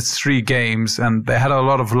Labbadia, but it's 3 games, and they had a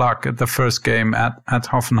lot of luck at the first game at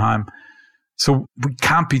Hoffenheim. So we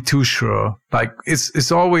can't be too sure. Like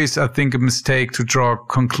it's always, I think, a mistake to draw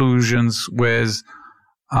conclusions with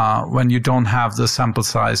when you don't have the sample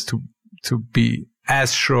size to be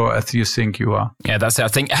as sure as you think you are. Yeah, that's it. I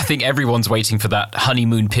think everyone's waiting for that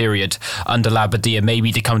honeymoon period under Labbadia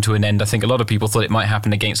maybe to come to an end. I think a lot of people thought it might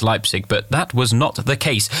happen against Leipzig, but that was not the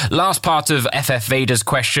case. Last part of FF Vader's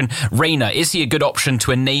question, Reina, is he a good option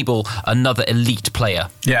to enable another elite player?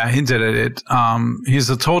 Yeah, I hinted at it. He's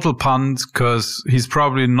a total punt because he's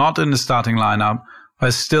probably not in the starting lineup.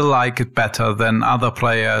 I still like it better than other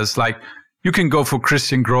players. Like, you can go for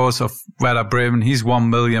Christian Gross of Werder Bremen. He's 1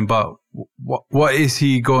 million, but what is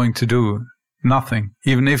he going to do? Nothing,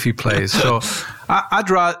 even if he plays. So I'd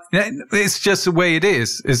rather, it's just the way it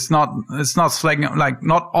is. It's not slagging, like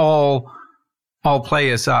not all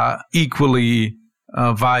players are equally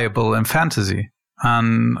viable in fantasy.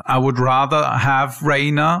 And I would rather have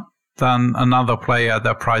Reina than another player,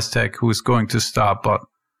 their price tag, who is going to start, but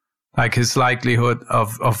like his likelihood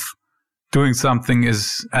of doing something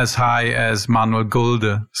is as high as Manuel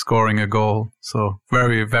Gulde scoring a goal. So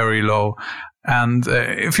very, very low. And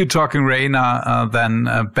if you're talking Reina, then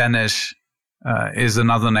Benesch is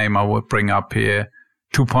another name I would bring up here.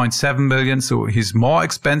 2.7 million. So he's more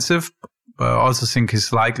expensive, but I also think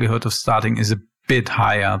his likelihood of starting is a bit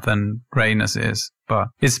higher than Reina's is. But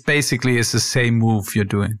it's the same move you're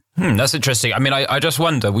doing. That's interesting. I mean, I just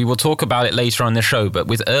wonder, we will talk about it later on the show, but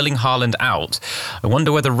with Erling Haaland out, I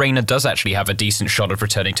wonder whether Reina does actually have a decent shot of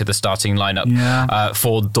returning to the starting lineup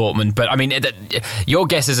for Dortmund. But I mean, your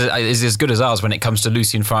guess is as good as ours when it comes to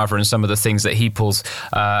Lucien Favre and some of the things that he pulls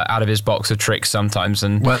out of his box of tricks sometimes.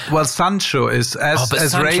 And well, Sancho is,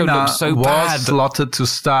 as Reina was slotted to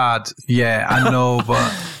start. Yeah, I know,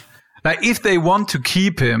 but like if they want to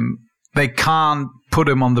keep him, they can't put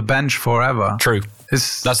him on the bench forever. True.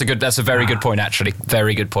 That's a very good point, actually.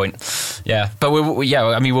 Very good point. Yeah, but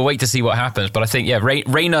we'll wait to see what happens. But I think,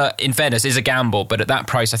 Reina, in fairness, is a gamble. But at that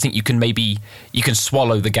price, I think you can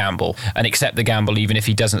swallow the gamble and accept the gamble, even if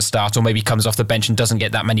he doesn't start or maybe comes off the bench and doesn't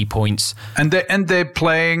get that many points. And they're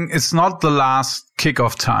playing. It's not the last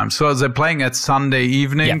kickoff time, so they're playing at Sunday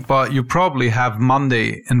evening. But you probably have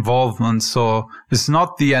Monday involvement, so it's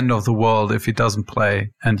not the end of the world if he doesn't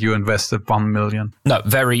play and you invested 1 million. No,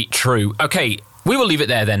 very true. Okay. We will leave it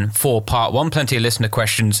there then for part 1. Plenty of listener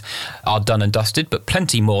questions are done and dusted, but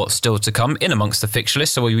plenty more still to come in amongst the fixture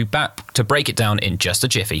list, so we'll be back to break it down in just a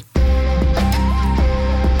jiffy.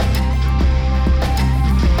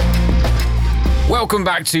 Welcome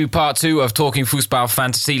back to part 2 of Talking Fußball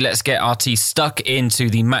Fantasy. Let's get our teeth stuck into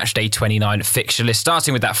the Matchday 29 fixture list,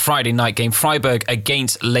 starting with that Friday night game, Freiburg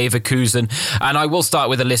against Leverkusen. And I will start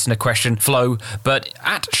with a listener question, Flo, but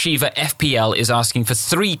at Shiva FPL is asking for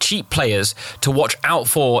 3 cheap players to watch out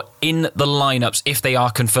for in the lineups if they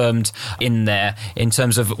are confirmed in there, in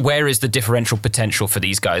terms of where is the differential potential for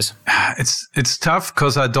these guys? It's tough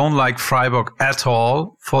because I don't like Freiburg at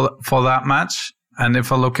all for that match. And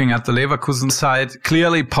if we're looking at the Leverkusen side,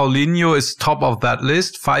 clearly Paulinho is top of that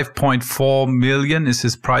list. 5.4 million is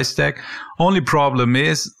his price tag. Only problem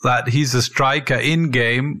is that he's a striker in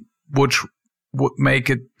game, which would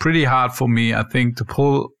make it pretty hard for me, I think,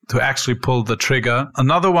 to actually pull the trigger.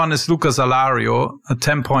 Another one is Lucas Alario at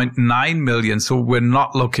 10.9 million. So we're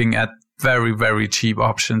not looking at very, very cheap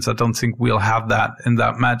options. I don't think we'll have that in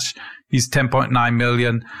that match. He's 10.9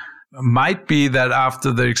 million. Might be that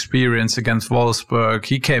after the experience against Wolfsburg,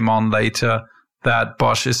 he came on later, that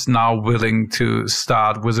Bosch is now willing to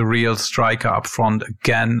start with a real striker up front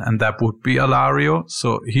again, and that would be Alario.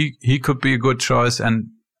 So he could be a good choice, and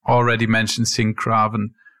already mentioned Sinkgraven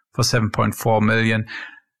for 7.4 million.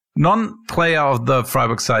 Non-player of the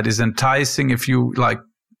Freiburg side is enticing if you like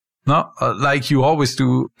you always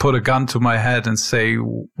do, put a gun to my head and say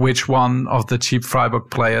which one of the cheap Freiburg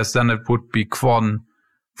players, then it would be Kwon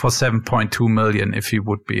for 7.2 million if he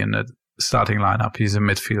would be in the starting lineup. He's a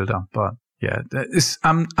midfielder, but yeah,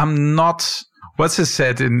 I'm not. What's it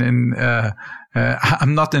said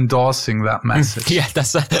I'm not endorsing that message. Yeah,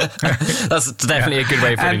 that's definitely a good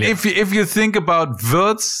way of putting it. And if you think about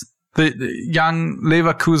Wirtz, the young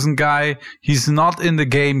Leverkusen guy, he's not in the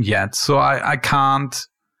game yet, so I can't.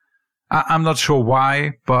 I'm not sure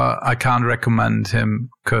why, but I can't recommend him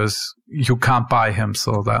because you can't buy him,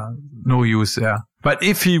 so that no use there. But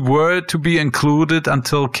if he were to be included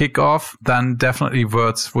until kickoff, then definitely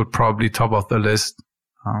Wirtz would probably top of the list,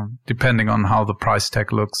 depending on how the price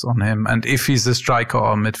tag looks on him and if he's a striker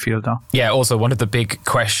or a midfielder. Yeah, also one of the big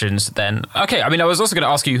questions then. Okay, I mean, I was also going to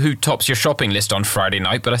ask you who tops your shopping list on Friday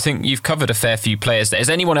night, but I think you've covered a fair few players there. Is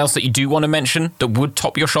there anyone else that you do want to mention that would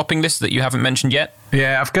top your shopping list that you haven't mentioned yet?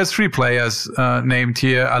 Yeah, I've got 3 players named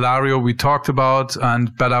here. Alario we talked about,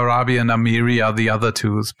 and Bellarabi and Amiri are the other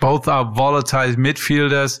 2. Both are volatile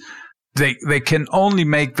midfielders. They can only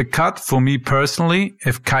make the cut for me personally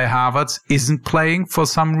if Kai Havertz isn't playing for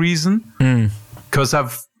some reason. Because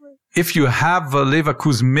if you have a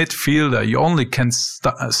Leverkusen midfielder, you only can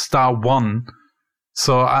star one.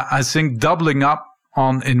 So I think doubling up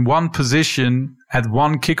in one position at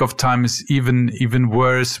one kickoff time is even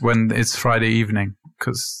worse when it's Friday evening,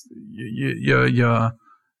 because you're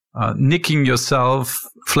nicking yourself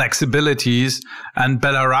flexibilities. And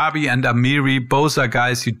Bellarabi and Amiri, both are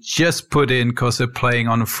guys you just put in because they're playing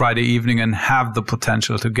on a Friday evening and have the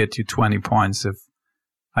potential to get you 20 points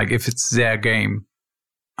if it's their game.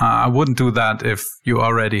 I wouldn't do that if you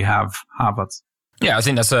already have Havertz. Yeah, I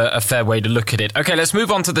think that's a fair way to look at it. Okay, let's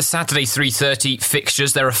move on to the Saturday 3:30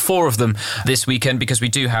 fixtures. There are 4 of them this weekend because we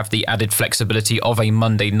do have the added flexibility of a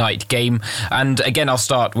Monday night game. And again, I'll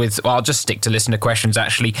just stick to listener questions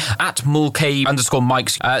actually. At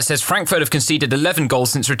Mulcahy_Mike says Frankfurt have conceded 11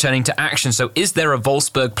 goals since returning to action. So is there a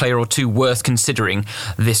Wolfsburg player or 2 worth considering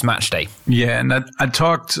this match day? Yeah, and I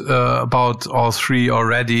talked about all 3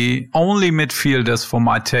 already. Only midfielders for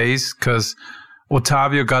my taste, because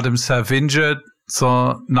Otavio got himself injured.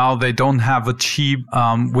 So now they don't have a cheap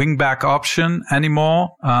wing-back option anymore.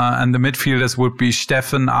 And the midfielders would be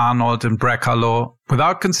Steffen, Arnold, and Brekalo.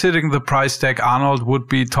 Without considering the price tag, Arnold would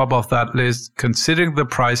be top of that list. Considering the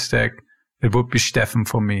price tag, it would be Steffen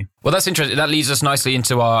for me. Well, that's interesting. That leads us nicely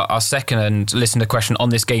into our second and listener question on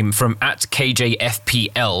this game from at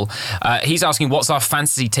KJFPL. He's asking, what's our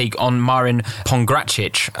fantasy take on Marin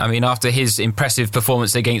Pongracic? I mean, after his impressive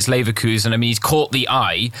performance against Leverkusen, I mean, he's caught the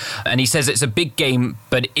eye, and he says it's a big game,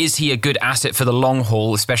 but is he a good asset for the long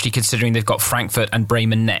haul, especially considering they've got Frankfurt and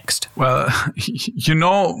Bremen next? Well, you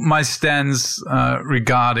know my stance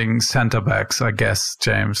regarding centre-backs, I guess,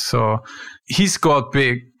 James. So he scored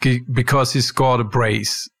big because he scored a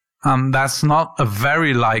brace. That's not a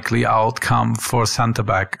very likely outcome for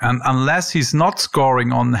centre-back. And unless he's not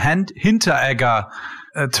scoring on Hinteregger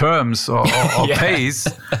terms or pace,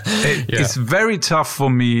 it's very tough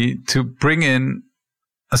for me to bring in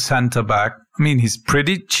a centre-back. I mean, he's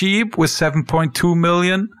pretty cheap with 7.2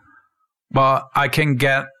 million, but I can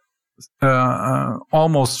get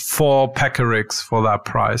almost 4 Pekariks for that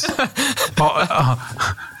price.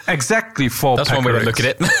 Exactly 4 That's Pekariks. one way to look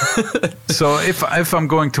at it. So if I'm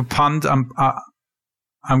going to punt,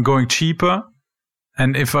 I'm going cheaper.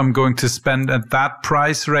 And if I'm going to spend at that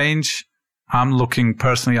price range, I'll look at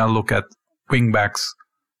wingbacks.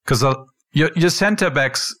 Because your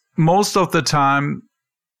centre-backs, most of the time,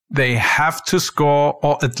 they have to score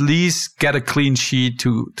or at least get a clean sheet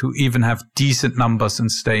to even have decent numbers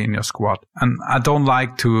and stay in your squad. And I don't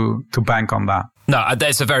like to bank on that. No,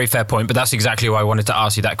 that's a very fair point, but that's exactly why I wanted to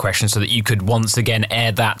ask you that question, so that you could once again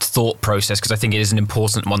air that thought process, because I think it is an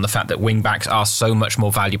important one, the fact that wing-backs are so much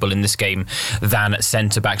more valuable in this game than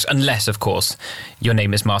centre-backs, unless, of course, your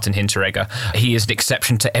name is Martin Hinteregger. He is an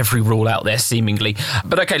exception to every rule out there, seemingly.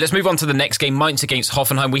 But okay, let's move on to the next game, Mainz against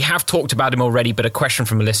Hoffenheim. We have talked about him already, but a question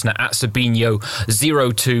from a listener at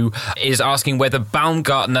Sabinho02 is asking whether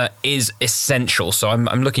Baumgartner is essential. So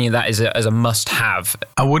I'm looking at that as a must-have.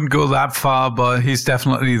 I wouldn't go that far, but he's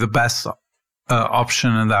definitely the best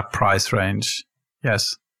option in that price range.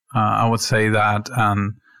 Yes, I would say that.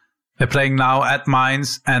 They're playing now at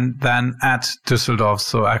Mainz and then at Düsseldorf,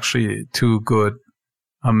 so actually 2 good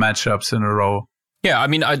matchups in a row. Yeah, I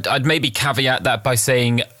mean, I'd maybe caveat that by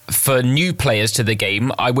saying for new players to the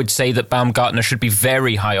game, I would say that Baumgartner should be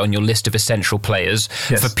very high on your list of essential players.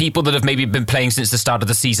 Yes. For people that have maybe been playing since the start of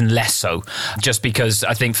the season, less so. Just because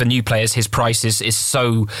I think for new players, his price is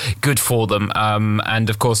so good for them. And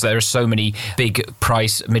of course, there are so many big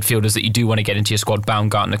price midfielders that you do want to get into your squad.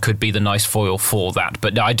 Baumgartner could be the nice foil for that.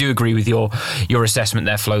 But I do agree with your assessment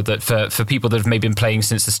there, Flo, that for people that have maybe been playing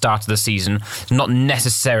since the start of the season, not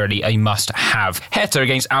necessarily a must-have. Hertha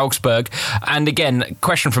against Augsburg. And again,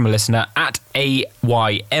 question from a listener at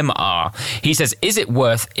AYMR. He says, is it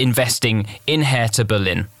worth investing in Hertha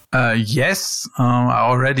Berlin? Yes, I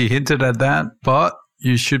already hinted at that, but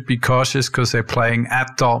you should be cautious because they're playing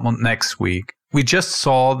at Dortmund next week. We just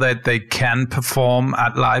saw that they can perform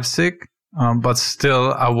at Leipzig, but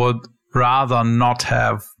still I would rather not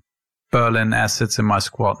have Berlin assets in my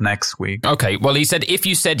squad next week. Okay, well, he said if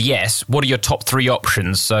you said yes, what are your top 3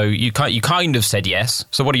 options? So you kind of said yes.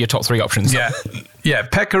 So what are your top 3 options? Yeah,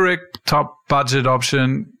 Pekarik, top budget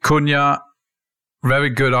option. Cunha, very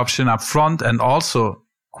good option up front and also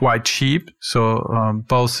quite cheap. So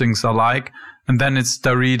both things are like. And then it's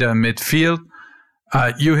Darida in midfield.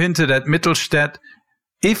 You hinted at Mittelstädt.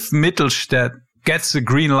 If Mittelstädt gets a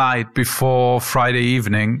green light before Friday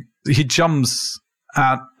evening, he jumps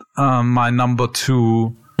at my number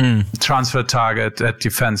 2 transfer target at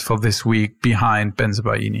defense for this week behind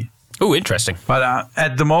Bensebaini. Oh, interesting. But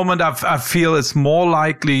at the moment, I feel it's more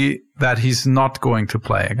likely that he's not going to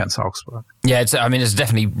play against Augsburg. Yeah, it's a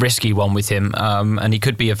definitely risky one with him, and he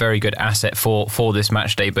could be a very good asset for this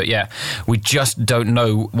match day. But yeah, we just don't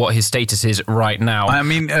know what his status is right now. I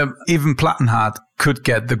mean, even Plattenhardt could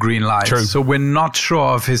get the green light. True. So we're not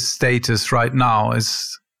sure of his status right now.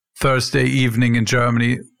 It's Thursday evening in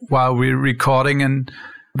Germany while we're recording, and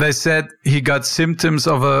they said he got symptoms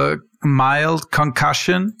of a mild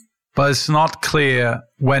concussion, but it's not clear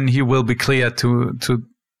when he will be clear to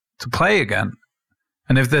play again.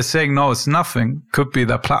 And if they're saying no, it's nothing, could be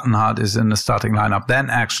that Plattenhardt is in the starting lineup.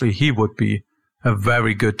 Then actually he would be a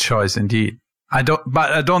very good choice indeed.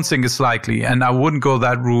 But I don't think it's likely, and I wouldn't go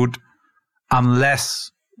that route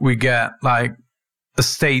unless we get like a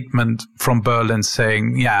statement from Berlin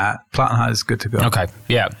saying, yeah, Plattenhardt is good to go. Okay,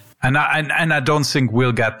 yeah. And I don't think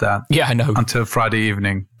we'll get that. Yeah, I know. Until Friday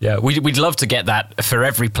evening. Yeah, we'd love to get that for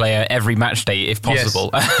every player, every match day, if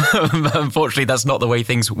possible. Yes. Unfortunately, that's not the way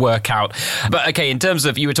things work out. But okay, in terms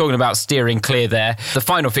of, you were talking about steering clear there, the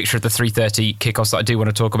final fixture of the 3:30 kickoffs that I do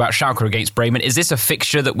want to talk about, Schalke against Bremen. Is this a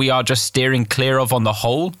fixture that we are just steering clear of on the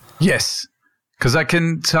whole? Yes, because I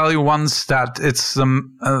can tell you one stat. It's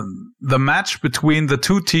the match between the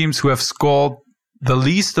two teams who have scored the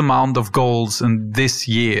least amount of goals in this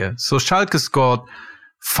year. So Schalke scored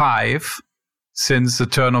 5 since the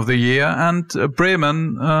turn of the year, and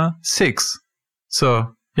Bremen 6.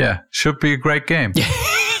 So yeah, should be a great game.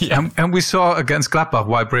 Yeah. And we saw against Gladbach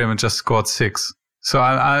why Bremen just scored 6. So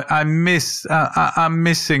I'm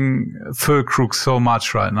missing Füllkrug so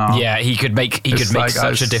much right now. Yeah, he could make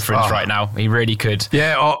such a difference right now. He really could.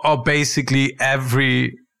 Yeah, or basically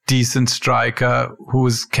every decent striker who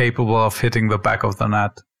is capable of hitting the back of the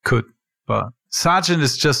net could. But Sargent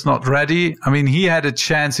is just not ready. I mean, he had a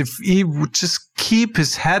chance if he would just keep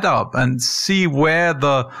his head up and see where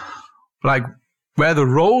the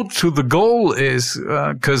road to the goal is,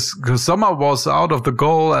 because Sommer was out of the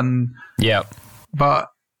goal, and yeah, but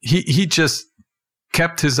he just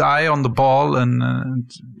kept his eye on the ball, and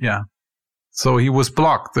yeah, so he was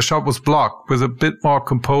blocked. The shot was blocked. With a bit more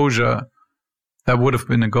composure, that would have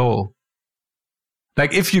been a goal.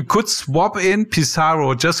 Like if you could swap in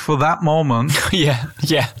Pizarro just for that moment. yeah.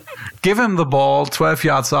 Give him the ball 12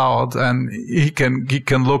 yards out and he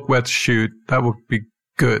can look where to shoot. That would be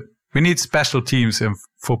good. We need special teams in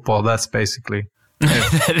football. That's basically.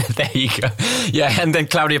 There you go. Yeah, and then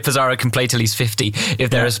Claudio Pizarro can play till he's 50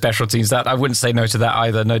 if there are special teams. That I wouldn't say no to that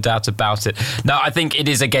either, no doubt about it. No, I think it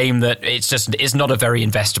is a game that it's not a very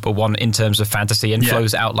investable one in terms of fantasy, and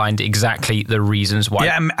Flo's outlined exactly the reasons why.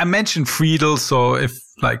 Yeah, I mentioned Friedel, so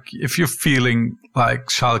if you're feeling like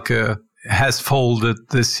Schalke has folded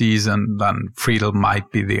this season, then Friedel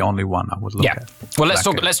might be the only one I would look at. Well,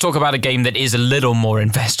 let's talk about a game that is a little more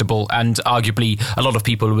investable, and arguably a lot of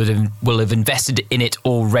people will have invested in it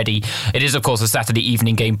already. It is, of course, a Saturday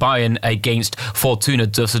evening game, Bayern against Fortuna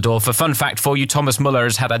Düsseldorf. A fun fact for you, Thomas Müller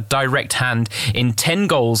has had a direct hand in 10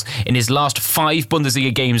 goals in his last 5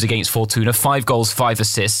 Bundesliga games against Fortuna, 5 goals, 5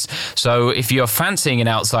 assists. So if you're fancying an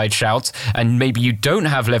outside shout, and maybe you don't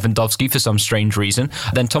have Lewandowski for some strange reason,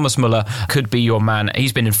 then Thomas Müller could be your man.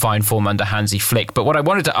 He's been in fine form under Hansi Flick. But what I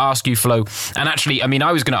wanted to ask you, Flo, and actually, I mean,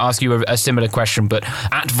 I was going to ask you a similar question, but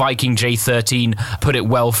at VikingJ13 put it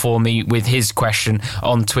well for me with his question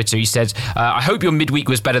on Twitter. He said, I hope your midweek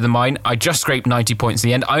was better than mine. I just scraped 90 points in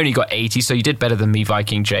the end. I only got 80, so you did better than me,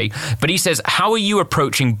 Viking J. But he says, how are you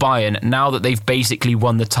approaching Bayern now that they've basically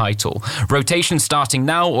won the title? Rotation starting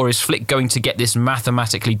now, or is Flick going to get this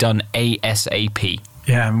mathematically done ASAP?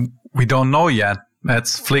 Yeah, we don't know yet.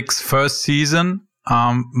 That's Flick's first season.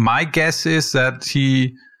 My guess is that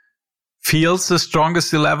he fields the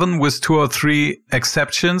strongest 11 with 2 or 3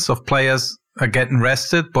 exceptions of players getting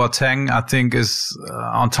rested. Boateng, I think, is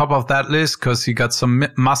on top of that list because he got some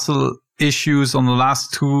muscle issues on the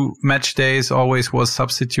last 2 match days, always was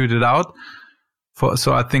substituted out.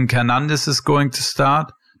 So I think Hernandez is going to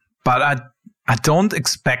start. But I don't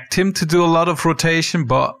expect him to do a lot of rotation,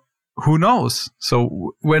 but who knows?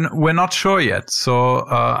 So we're not sure yet. So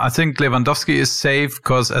I think Lewandowski is safe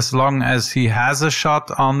because as long as he has a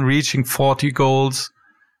shot on reaching 40 goals,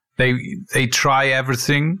 they try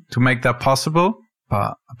everything to make that possible.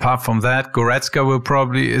 But apart from that,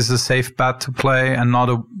 Goretzka is a safe bet to play and not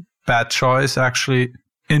a bad choice, actually,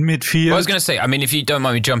 in midfield. Well, I was going to say, I mean, if you don't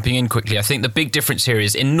mind me jumping in quickly, I think the big difference here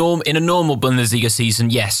is in a normal Bundesliga season,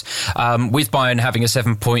 yes, with Bayern having a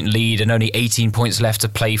 7-point lead and only 18 points left to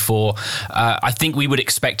play for, I think we would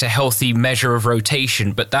expect a healthy measure of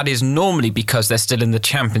rotation, but that is normally because they're still in the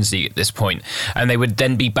Champions League at this point, and they would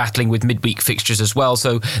then be battling with midweek fixtures as well,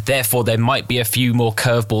 so therefore there might be a few more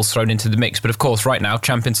curveballs thrown into the mix. But of course, right now,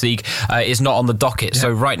 Champions League is not on the docket, so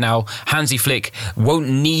right now, Hansi Flick won't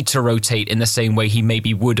need to rotate in the same way he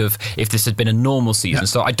maybe would have if this had been a normal season.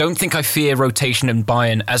 So I don't think I fear rotation in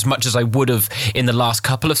Bayern as much as I would have in the last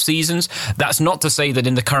couple of seasons. That's not to say that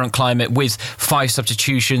in the current climate with 5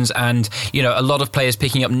 substitutions and, you know, a lot of players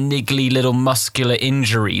picking up niggly little muscular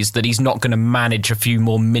injuries that he's not going to manage a few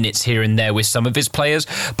more minutes here and there with some of his players.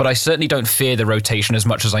 But I certainly don't fear the rotation as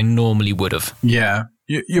much as I normally would have. Yeah.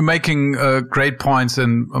 You're making great points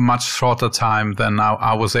in a much shorter time than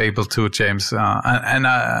I was able to, James. And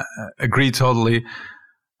I agree totally.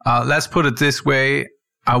 Let's put it this way.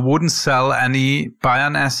 I wouldn't sell any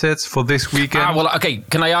Bayern assets for this weekend. Well, okay.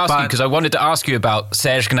 Can I ask you, because I wanted to ask you about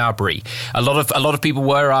Serge Gnabry. A lot of people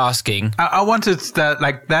were asking. I wanted that,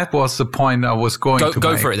 like, that was the point I was going to make.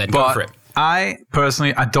 Go for it then. Go for it. I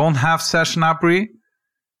personally don't have Serge Gnabry,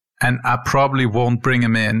 and I probably won't bring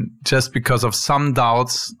him in just because of some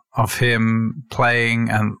doubts of him playing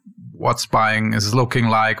and what Bayern is looking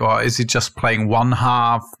like, or is he just playing one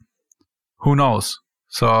half? Who knows?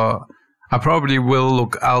 So I probably will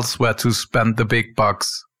look elsewhere to spend the big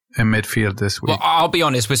bucks in midfield this week. Well, I'll be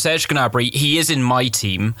honest, with Serge Gnabry, he is in my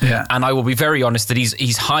team, and I will be very honest that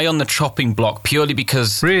he's high on the chopping block purely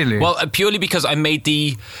because... Really? Well, purely because I made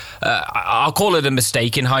the... I'll call it a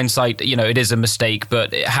mistake. In hindsight, you know, it is a mistake,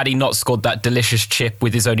 but had he not scored that delicious chip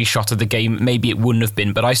with his only shot of the game, maybe it wouldn't have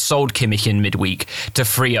been. But I sold Kimmich in midweek to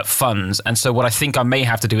free up funds, and so what I think I may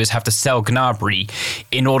have to do is have to sell Gnabry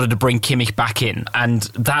in order to bring Kimmich back in, and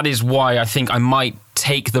that is why I think I might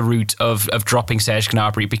take the route of dropping Serge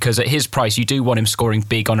Gnabry, because at his price you do want him scoring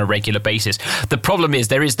big on a regular basis. The problem is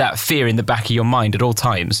there is that fear in the back of your mind at all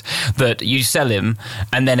times that you sell him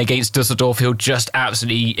and then against Dusseldorf he'll just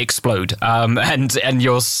absolutely explode, and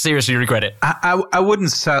you'll seriously regret it. I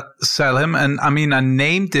wouldn't sell him, and I mean I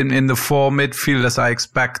named him in the 4 midfielders I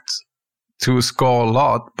expect to score a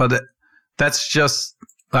lot, but that's just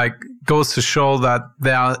like goes to show that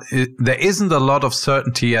there isn't a lot of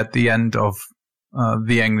certainty at the end of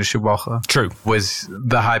the Englische Woche. True. With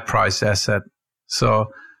the high price asset. So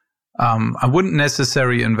I wouldn't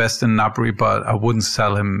necessarily invest in Gnabry, but I wouldn't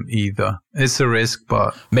sell him either. It's a risk,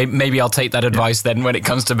 but... Maybe I'll take that advice then when it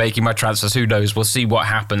comes to making my transfers. Who knows? We'll see what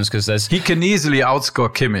happens, because he can easily outscore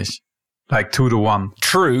Kimmich. Like 2-1.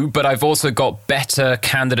 True, but I've also got better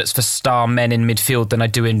candidates for star men in midfield than I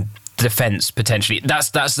do in defense, potentially. That's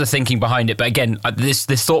the thinking behind it. But again, this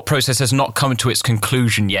thought process has not come to its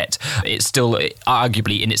conclusion yet. It's still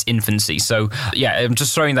arguably in its infancy. So yeah, I'm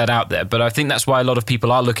just throwing that out there. But I think that's why a lot of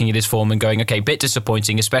people are looking at his form and going, okay, bit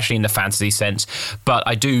disappointing, especially in the fantasy sense. But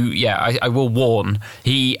I will warn,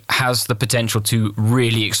 he has the potential to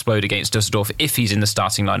really explode against Dusseldorf if he's in the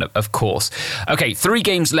starting lineup, of course. Okay, 3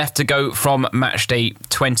 games left to go from match day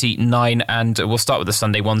 29, and we'll start with the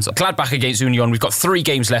Sunday ones. Gladbach against Union. We've got 3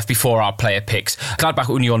 games left before our player picks. Gladbach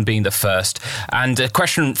Union being the first. And a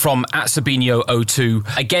question from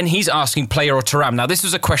 @Sabinho02. Again, he's asking player or Thuram. Now, this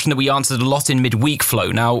was a question that we answered a lot in midweek,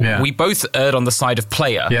 Flo. Now, we both erred on the side of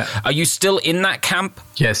player. Yeah. Are you still in that camp?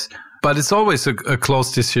 Yes, but it's always a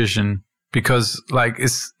close decision because like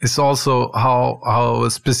it's also how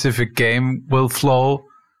a specific game will flow.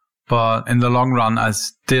 But in the long run, I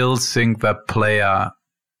still think that player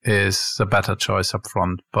is a better choice up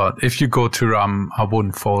front. But if you go Thuram, I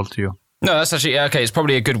wouldn't fault you. No, that's actually, okay, it's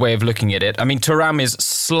probably a good way of looking at it. I mean, Thuram is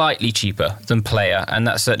slightly cheaper than Player, and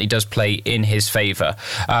that certainly does play in his favour.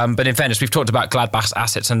 But in fairness, we've talked about Gladbach's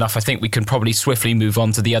assets enough. I think we can probably swiftly move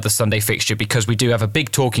on to the other Sunday fixture, because we do have a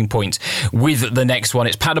big talking point with the next one.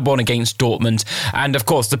 It's Paderborn against Dortmund. And of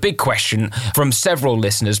course, the big question from several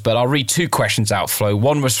listeners, but I'll read two questions out, Flo.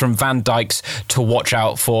 One was from Van Dijk's to watch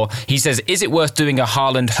out for. He says, is it worth doing a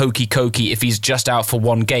Haaland hokey-cokey if he's just out for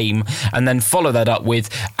one game? And then follow that up with,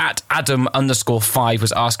 at Adam_5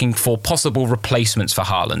 was asking for possible replacements for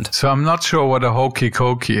Haaland. So I'm not sure what a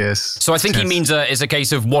hokey-cokey is. So I think he means it's a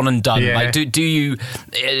case of one and done. Yeah. Like, do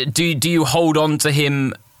you hold on to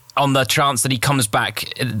him on the chance that he comes back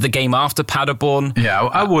the game after Paderborn? Yeah,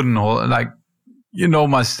 I wouldn't hold. Like, you know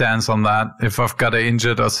my stance on that. If I've got an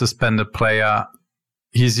injured or suspended player,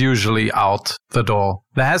 he's usually out the door.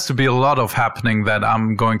 There has to be a lot of happening that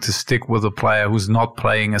I'm going to stick with a player who's not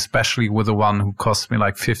playing, especially with the one who cost me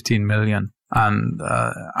like 15 million. And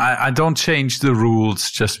I don't change the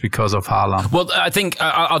rules just because of Haaland. Well, I think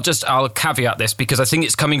I'll caveat this, because I think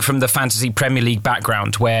it's coming from the Fantasy Premier League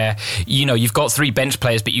background where, you know, you've got 3 bench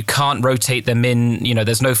players, but you can't rotate them in. You know,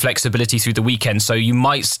 there's no flexibility through the weekend. So you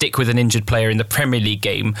might stick with an injured player in the Premier League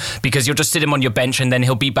game because you'll just sit him on your bench and then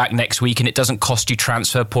he'll be back next week, and it doesn't cost you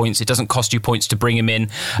transfer points. It doesn't cost you points to bring him in.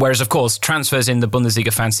 Whereas, of course, transfers in the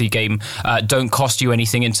Bundesliga fantasy game don't cost you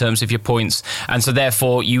anything in terms of your points. And so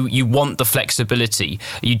therefore you want the flexibility.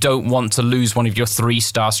 You don't want to lose one of your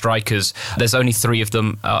 3-star strikers. There's only 3 of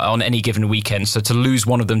them on any given weekend. So to lose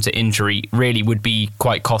one of them to injury really would be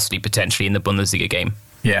quite costly potentially in the Bundesliga game.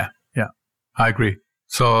 Yeah, I agree.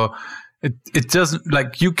 So it doesn't,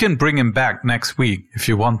 like, you can bring him back next week if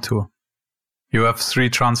you want to. You have 3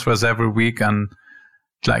 transfers every week, and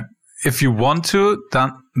like, if you want to,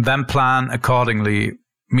 then plan accordingly,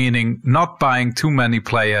 meaning not buying too many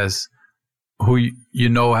players who you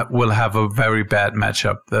know will have a very bad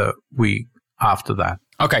matchup the week after that.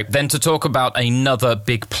 Okay, then to talk about another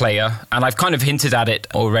big player, and I've kind of hinted at it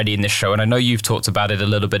already in this show, and I know you've talked about it a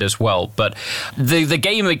little bit as well, but the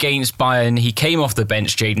game against Bayern, he came off the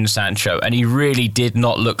bench, Jadon Sancho, and he really did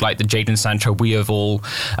not look like the Jadon Sancho we have all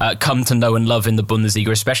come to know and love in the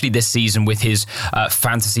Bundesliga, especially this season with his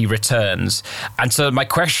fantasy returns. And so my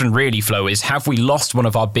question really, Flo, is have we lost one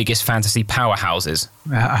of our biggest fantasy powerhouses?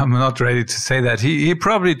 I'm not ready to say that. He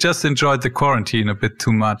probably just enjoyed the quarantine a bit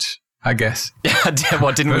too much, I guess.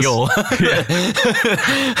 What, didn't we all? Yeah.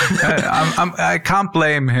 I can't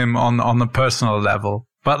blame him on a personal level.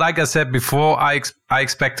 But like I said before, I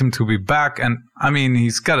expect him to be back. And I mean,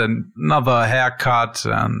 he's got another haircut.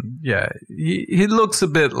 And yeah, he looks a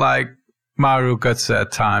bit like Mario Götze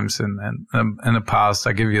at times in the past.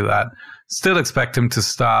 I give you that. Still expect him to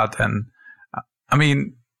start. And I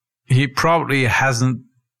mean, he probably hasn't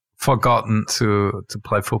forgotten to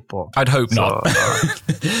play football. I'd hope not.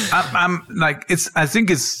 I'm like, I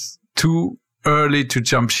think it's too early to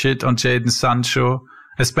jump shit on Jadon Sancho,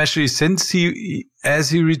 especially since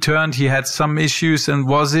as he returned, he had some issues and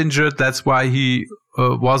was injured. That's why he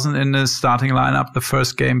wasn't in the starting lineup the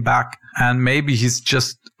first game back. And maybe he's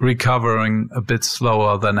just recovering a bit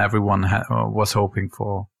slower than everyone was hoping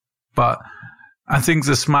for. But I think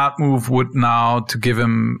the smart move would now to give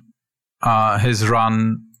him his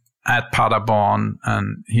run at Paderborn,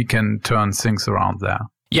 and he can turn things around there.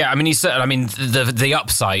 Yeah, I mean, the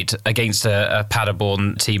upside against a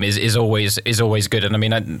Paderborn team is always good, and I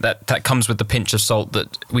mean that comes with the pinch of salt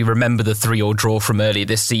that we remember the 3-3 draw from earlier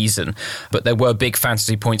this season. But there were big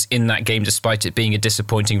fantasy points in that game, despite it being a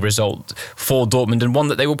disappointing result for Dortmund, and one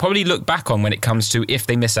that they will probably look back on when it comes to if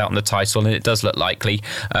they miss out on the title, and it does look likely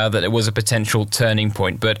that it was a potential turning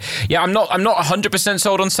point. But yeah, I'm not 100%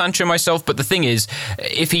 sold on Sancho myself. But the thing is,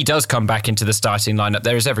 if he does come back into the starting lineup,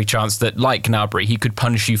 there is every chance that, like Gnabry, he could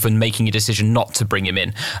punish you for making a decision not to bring him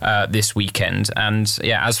in this weekend. And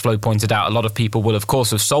yeah, as Flo pointed out, a lot of people will of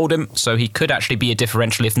course have sold him, so he could actually be a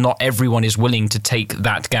differential if not everyone is willing to take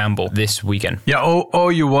that gamble this weekend. Yeah,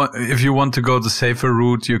 or if you want to go the safer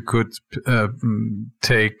route, you could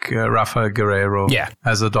take Rafael Guerreiro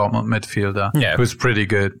as a Dortmund midfielder, who's pretty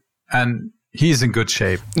good. And he's in good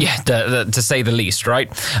shape. Yeah, to say the least, right?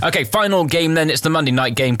 Okay, final game then. It's the Monday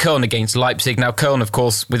night game, Köln against Leipzig. Now, Köln, of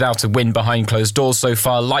course, without a win behind closed doors so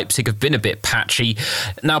far. Leipzig have been a bit patchy.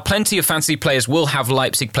 Now, plenty of fantasy players will have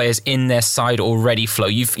Leipzig players in their side already, Flo.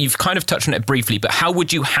 You've kind of touched on it briefly, but how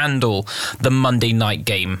would you handle the Monday night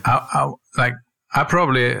game? I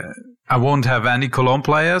won't have any Cologne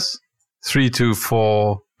players. 3 to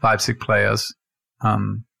 4 Leipzig players.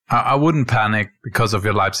 I wouldn't panic because of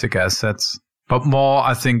your Leipzig assets, but more,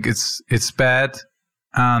 I think it's bad,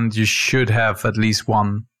 and you should have at least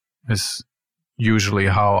one, is usually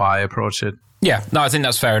how I approach it. Yeah, no, I think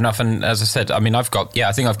that's fair enough. And as I said, I mean, I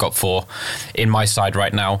think I've got 4 in my side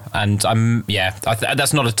right now. And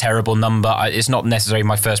that's not a terrible number. It's not necessarily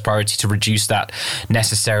my first priority to reduce that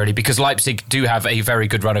necessarily, because Leipzig do have a very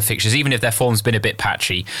good run of fixtures. Even if their form's been a bit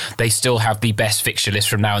patchy, they still have the best fixture list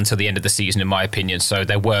from now until the end of the season, in my opinion. So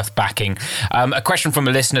they're worth backing. A question from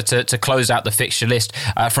a listener to close out the fixture list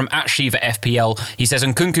from @Shiva FPL. He says,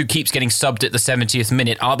 Nkunku keeps getting subbed at the 70th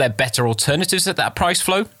minute. Are there better alternatives at that price,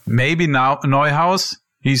 Flo? Maybe now Neuhaus.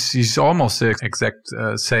 He's almost the exact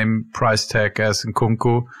same price tag as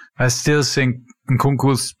Nkunku. I still think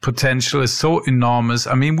Nkunku's potential is so enormous.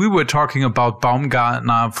 I mean, we were talking about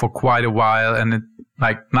Baumgartner for quite a while, and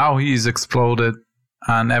now he's exploded,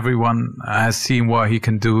 and everyone has seen what he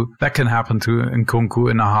can do. That can happen to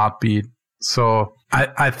Nkunku in a heartbeat. So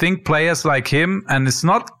I think players like him, and it's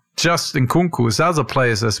not just Nkunku, it's other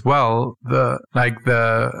players as well. The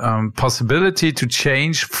possibility to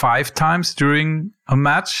change 5 times during a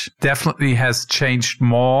match definitely has changed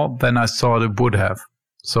more than I thought it would have.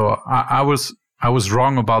 So I was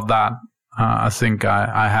wrong about that. I think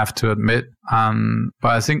I have to admit.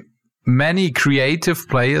 But I think many creative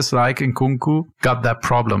players like Nkunku got that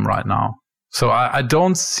problem right now. So I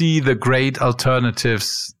don't see the great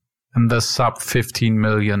alternatives in the sub 15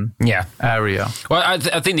 million area. Well, I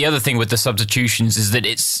think the other thing with the substitutions is that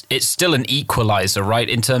it's still an equalizer, right?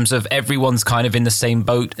 In terms of everyone's kind of in the same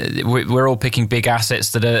boat. We're all picking big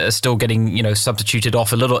assets that are still getting, substituted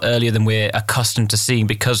off a little earlier than we're accustomed to seeing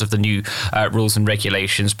because of the new rules and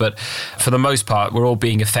regulations. But for the most part, we're all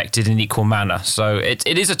being affected in equal manner. So it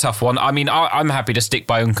is a tough one. I mean, I'm happy to stick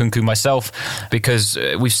by Nkunku myself, because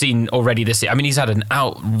we've seen already this year. I mean, he's had an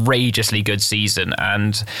outrageously good season,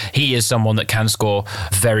 and he is someone that can score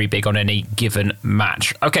very big on any given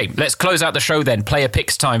match. Okay, let's close out the show then. Player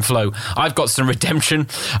picks time, Flo. I've got some redemption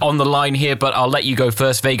on the line here, but I'll let you go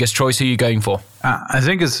first. Vegas choice, who are you going for? I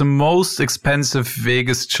think it's the most expensive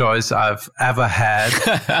Vegas choice I've ever had.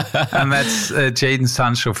 And that's Jadon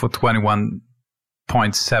Sancho for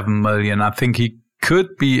 21.7 million. I think he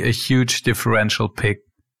could be a huge differential pick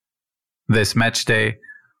this match day,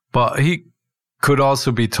 but he could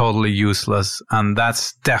also be totally useless, and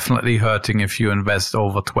that's definitely hurting if you invest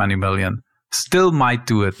over 20 million. Still might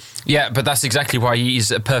do it. Yeah, but that's exactly why he's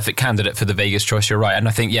a perfect candidate for the Vegas choice. You're right. And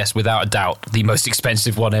I think, yes, without a doubt, the most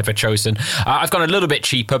expensive one ever chosen. I've gone a little bit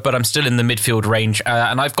cheaper, but I'm still in the midfield range.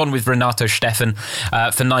 And I've gone with Renato Steffen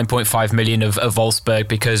for 9.5 million of Wolfsburg,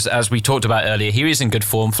 because as we talked about earlier, he is in good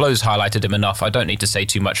form. Flo's highlighted him enough. I don't need to say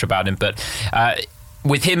too much about him, but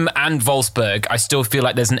with him and Wolfsburg, I still feel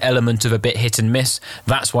like there's an element of a bit hit and miss.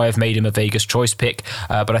 That's why I've made him a Vegas choice pick.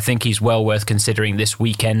 But I think he's well worth considering this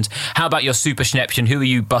weekend. How about your Super Schnäppchen? Who are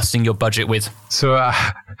you busting your budget with? So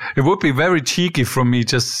it would be very cheeky from me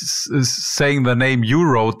just saying the name you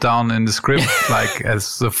wrote down in the script,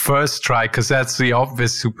 as the first try, because that's the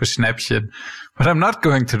obvious Super Schnäppchen. But I'm not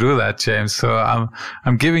going to do that, James. So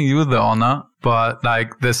I'm giving you the honor. But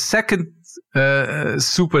the second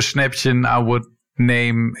Super Schnäppchen I would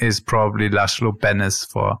name is probably Laszlo Benes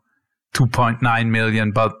for 2.9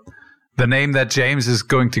 million. But the name that James is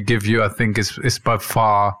going to give you, I think, is by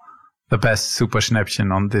far the best Super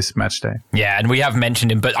Schnäppchen on this match day. Yeah, and we have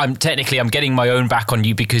mentioned him, but I'm getting my own back on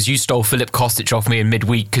you because you stole Filip Kostic off me in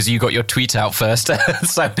midweek because you got your tweet out first.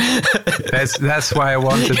 So that's why I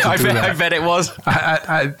wanted to do that. I bet it was.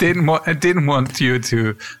 I didn't want you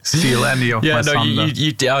to steal any of my thunder.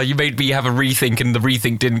 You made me have a rethink, and the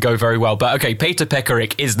rethink didn't go very well. But okay, Peter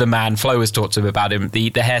Pekarik is the man. Flo has talked to him about him.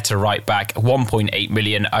 The hair to right back, 1.8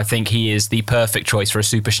 million. I think he is the perfect choice for a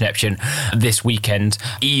Super Schnäppchen this weekend,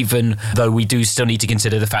 even though we do still need to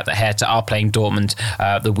consider the fact that Hertha are playing Dortmund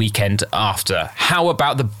the weekend after. How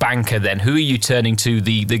about the banker then? Who are you turning to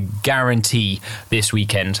the guarantee this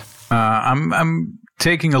weekend? I'm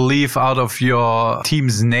taking a leaf out of your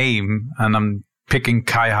team's name, and I'm picking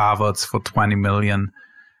Kai Havertz for 20 million.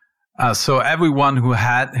 So everyone who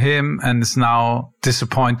had him and is now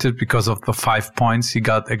disappointed because of the 5 points he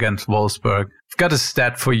got against Wolfsburg. I've got a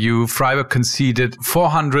stat for you. Freiburg conceded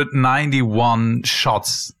 491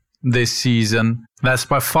 shots this season. That's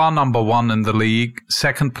by far number one in the league.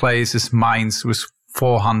 Second place is Mainz with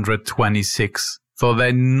 426. So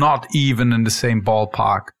they're not even in the same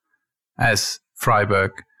ballpark as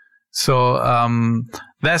Freiburg. So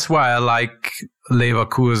that's why I like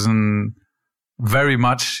Leverkusen very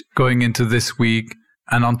much going into this week.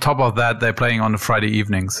 And on top of that, they're playing on a Friday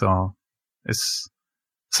evening. So it's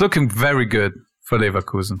It's looking very good for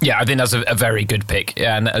Leverkusen. Yeah, I think that's a very good pick.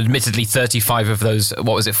 And admittedly, 35 of those,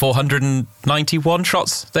 491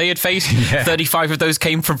 shots they had faced? Yeah. 35 of those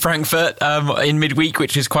came from Frankfurt in midweek,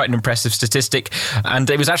 which is quite an impressive statistic. And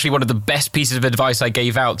it was actually one of the best pieces of advice I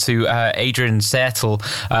gave out to Adrian Sertel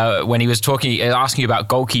when he was asking about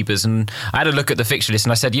goalkeepers. And I had a look at the fixture list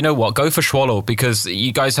and I said, you know what, go for Schwolo, because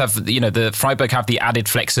you guys have, the Freiburg have the added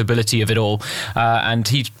flexibility of it all. And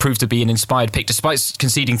he proved to be an inspired pick. Despite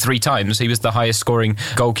conceding 3 times, he was the highest scoring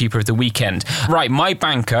goalkeeper of the weekend. Right, my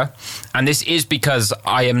banker, and this is because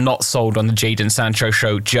I am not sold on the Jadon Sancho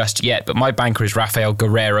show just yet, but my banker is Rafael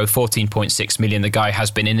Guerreiro, 14.6 million. The guy has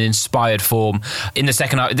been in inspired form in the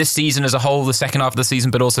second half, this season as a whole, the second half of the season,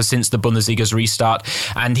 but also since the Bundesliga's restart.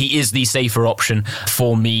 And he is the safer option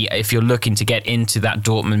for me if you're looking to get into that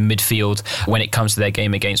Dortmund midfield when it comes to their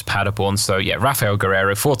game against Paderborn. So yeah, Rafael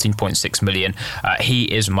Guerreiro, 14.6 million. He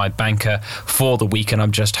is my banker for the week, and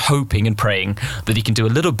I'm just hoping and praying that he can do a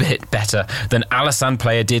little bit better than Alassane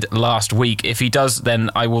Player did last week. If he does, then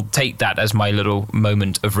I will take that as my little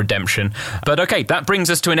moment of redemption. But okay, that brings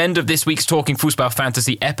us to an end of this week's Talking Fußball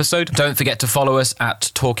Fantasy episode. Don't forget to follow us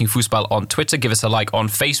at Talking Fußball on Twitter. Give us a like on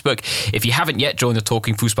Facebook. If you haven't yet joined the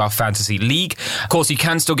Talking Fußball Fantasy League, of course, you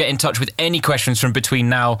can still get in touch with any questions from between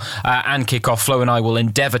now and kickoff. Flo and I will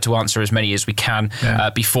endeavour to answer as many as we can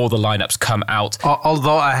before the lineups come out.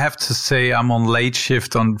 Although I have to say I'm on late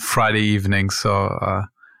shift on Friday evening, so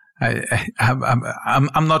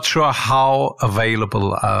I'm not sure how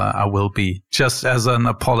available I will be. Just as an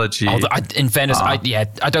apology. In fairness, I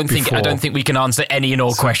don't think we can answer any and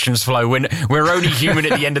all questions, Flo. We're only human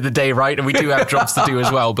at the end of the day, right? And we do have jobs to do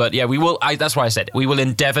as well. But yeah, we will. That's why I said we will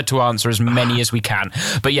endeavour to answer as many as we can.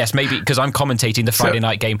 But yes, maybe because I'm commentating the Friday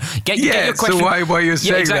night game. Get your question. So why are you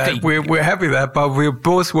saying exactly. that? We're happy that, but we're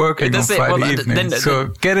both working on Friday evening. So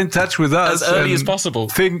get in touch with us as early as possible.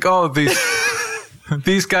 Think,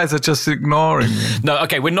 these guys are just ignoring me. No,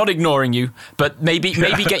 okay, we're not ignoring you, but maybe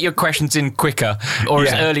get your questions in quicker or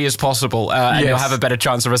as early as possible, and you'll have a better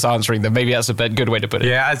chance of us answering them. Maybe that's a good way to put it.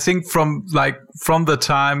 Yeah, I think from the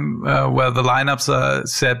time where the lineups are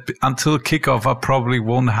set until kickoff, I probably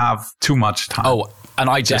won't have too much time. Oh, and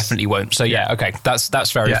I definitely won't. So yeah, okay, that's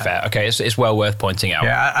very fair. Okay, it's well worth pointing out.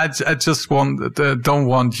 Yeah, I just don't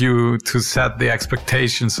want you to set the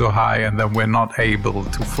expectations so high and then we're not able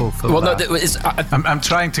to fulfill that. No, I'm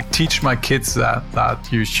trying to teach my kids that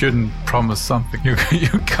you shouldn't promise something you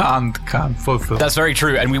can't fulfill. That's very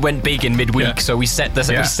true, and we went big in midweek, so we set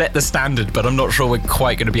the standard, but I'm not sure we're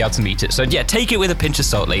quite going to be able to meet it. So yeah, take it with a pinch of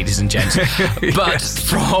salt, ladies and gents. But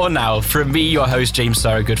for now, from me, your host James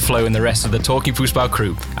Sarragood, Flo, and the rest of the Talking Fußball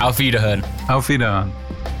crew, Auf Wiederhören. Auf Wiederhören.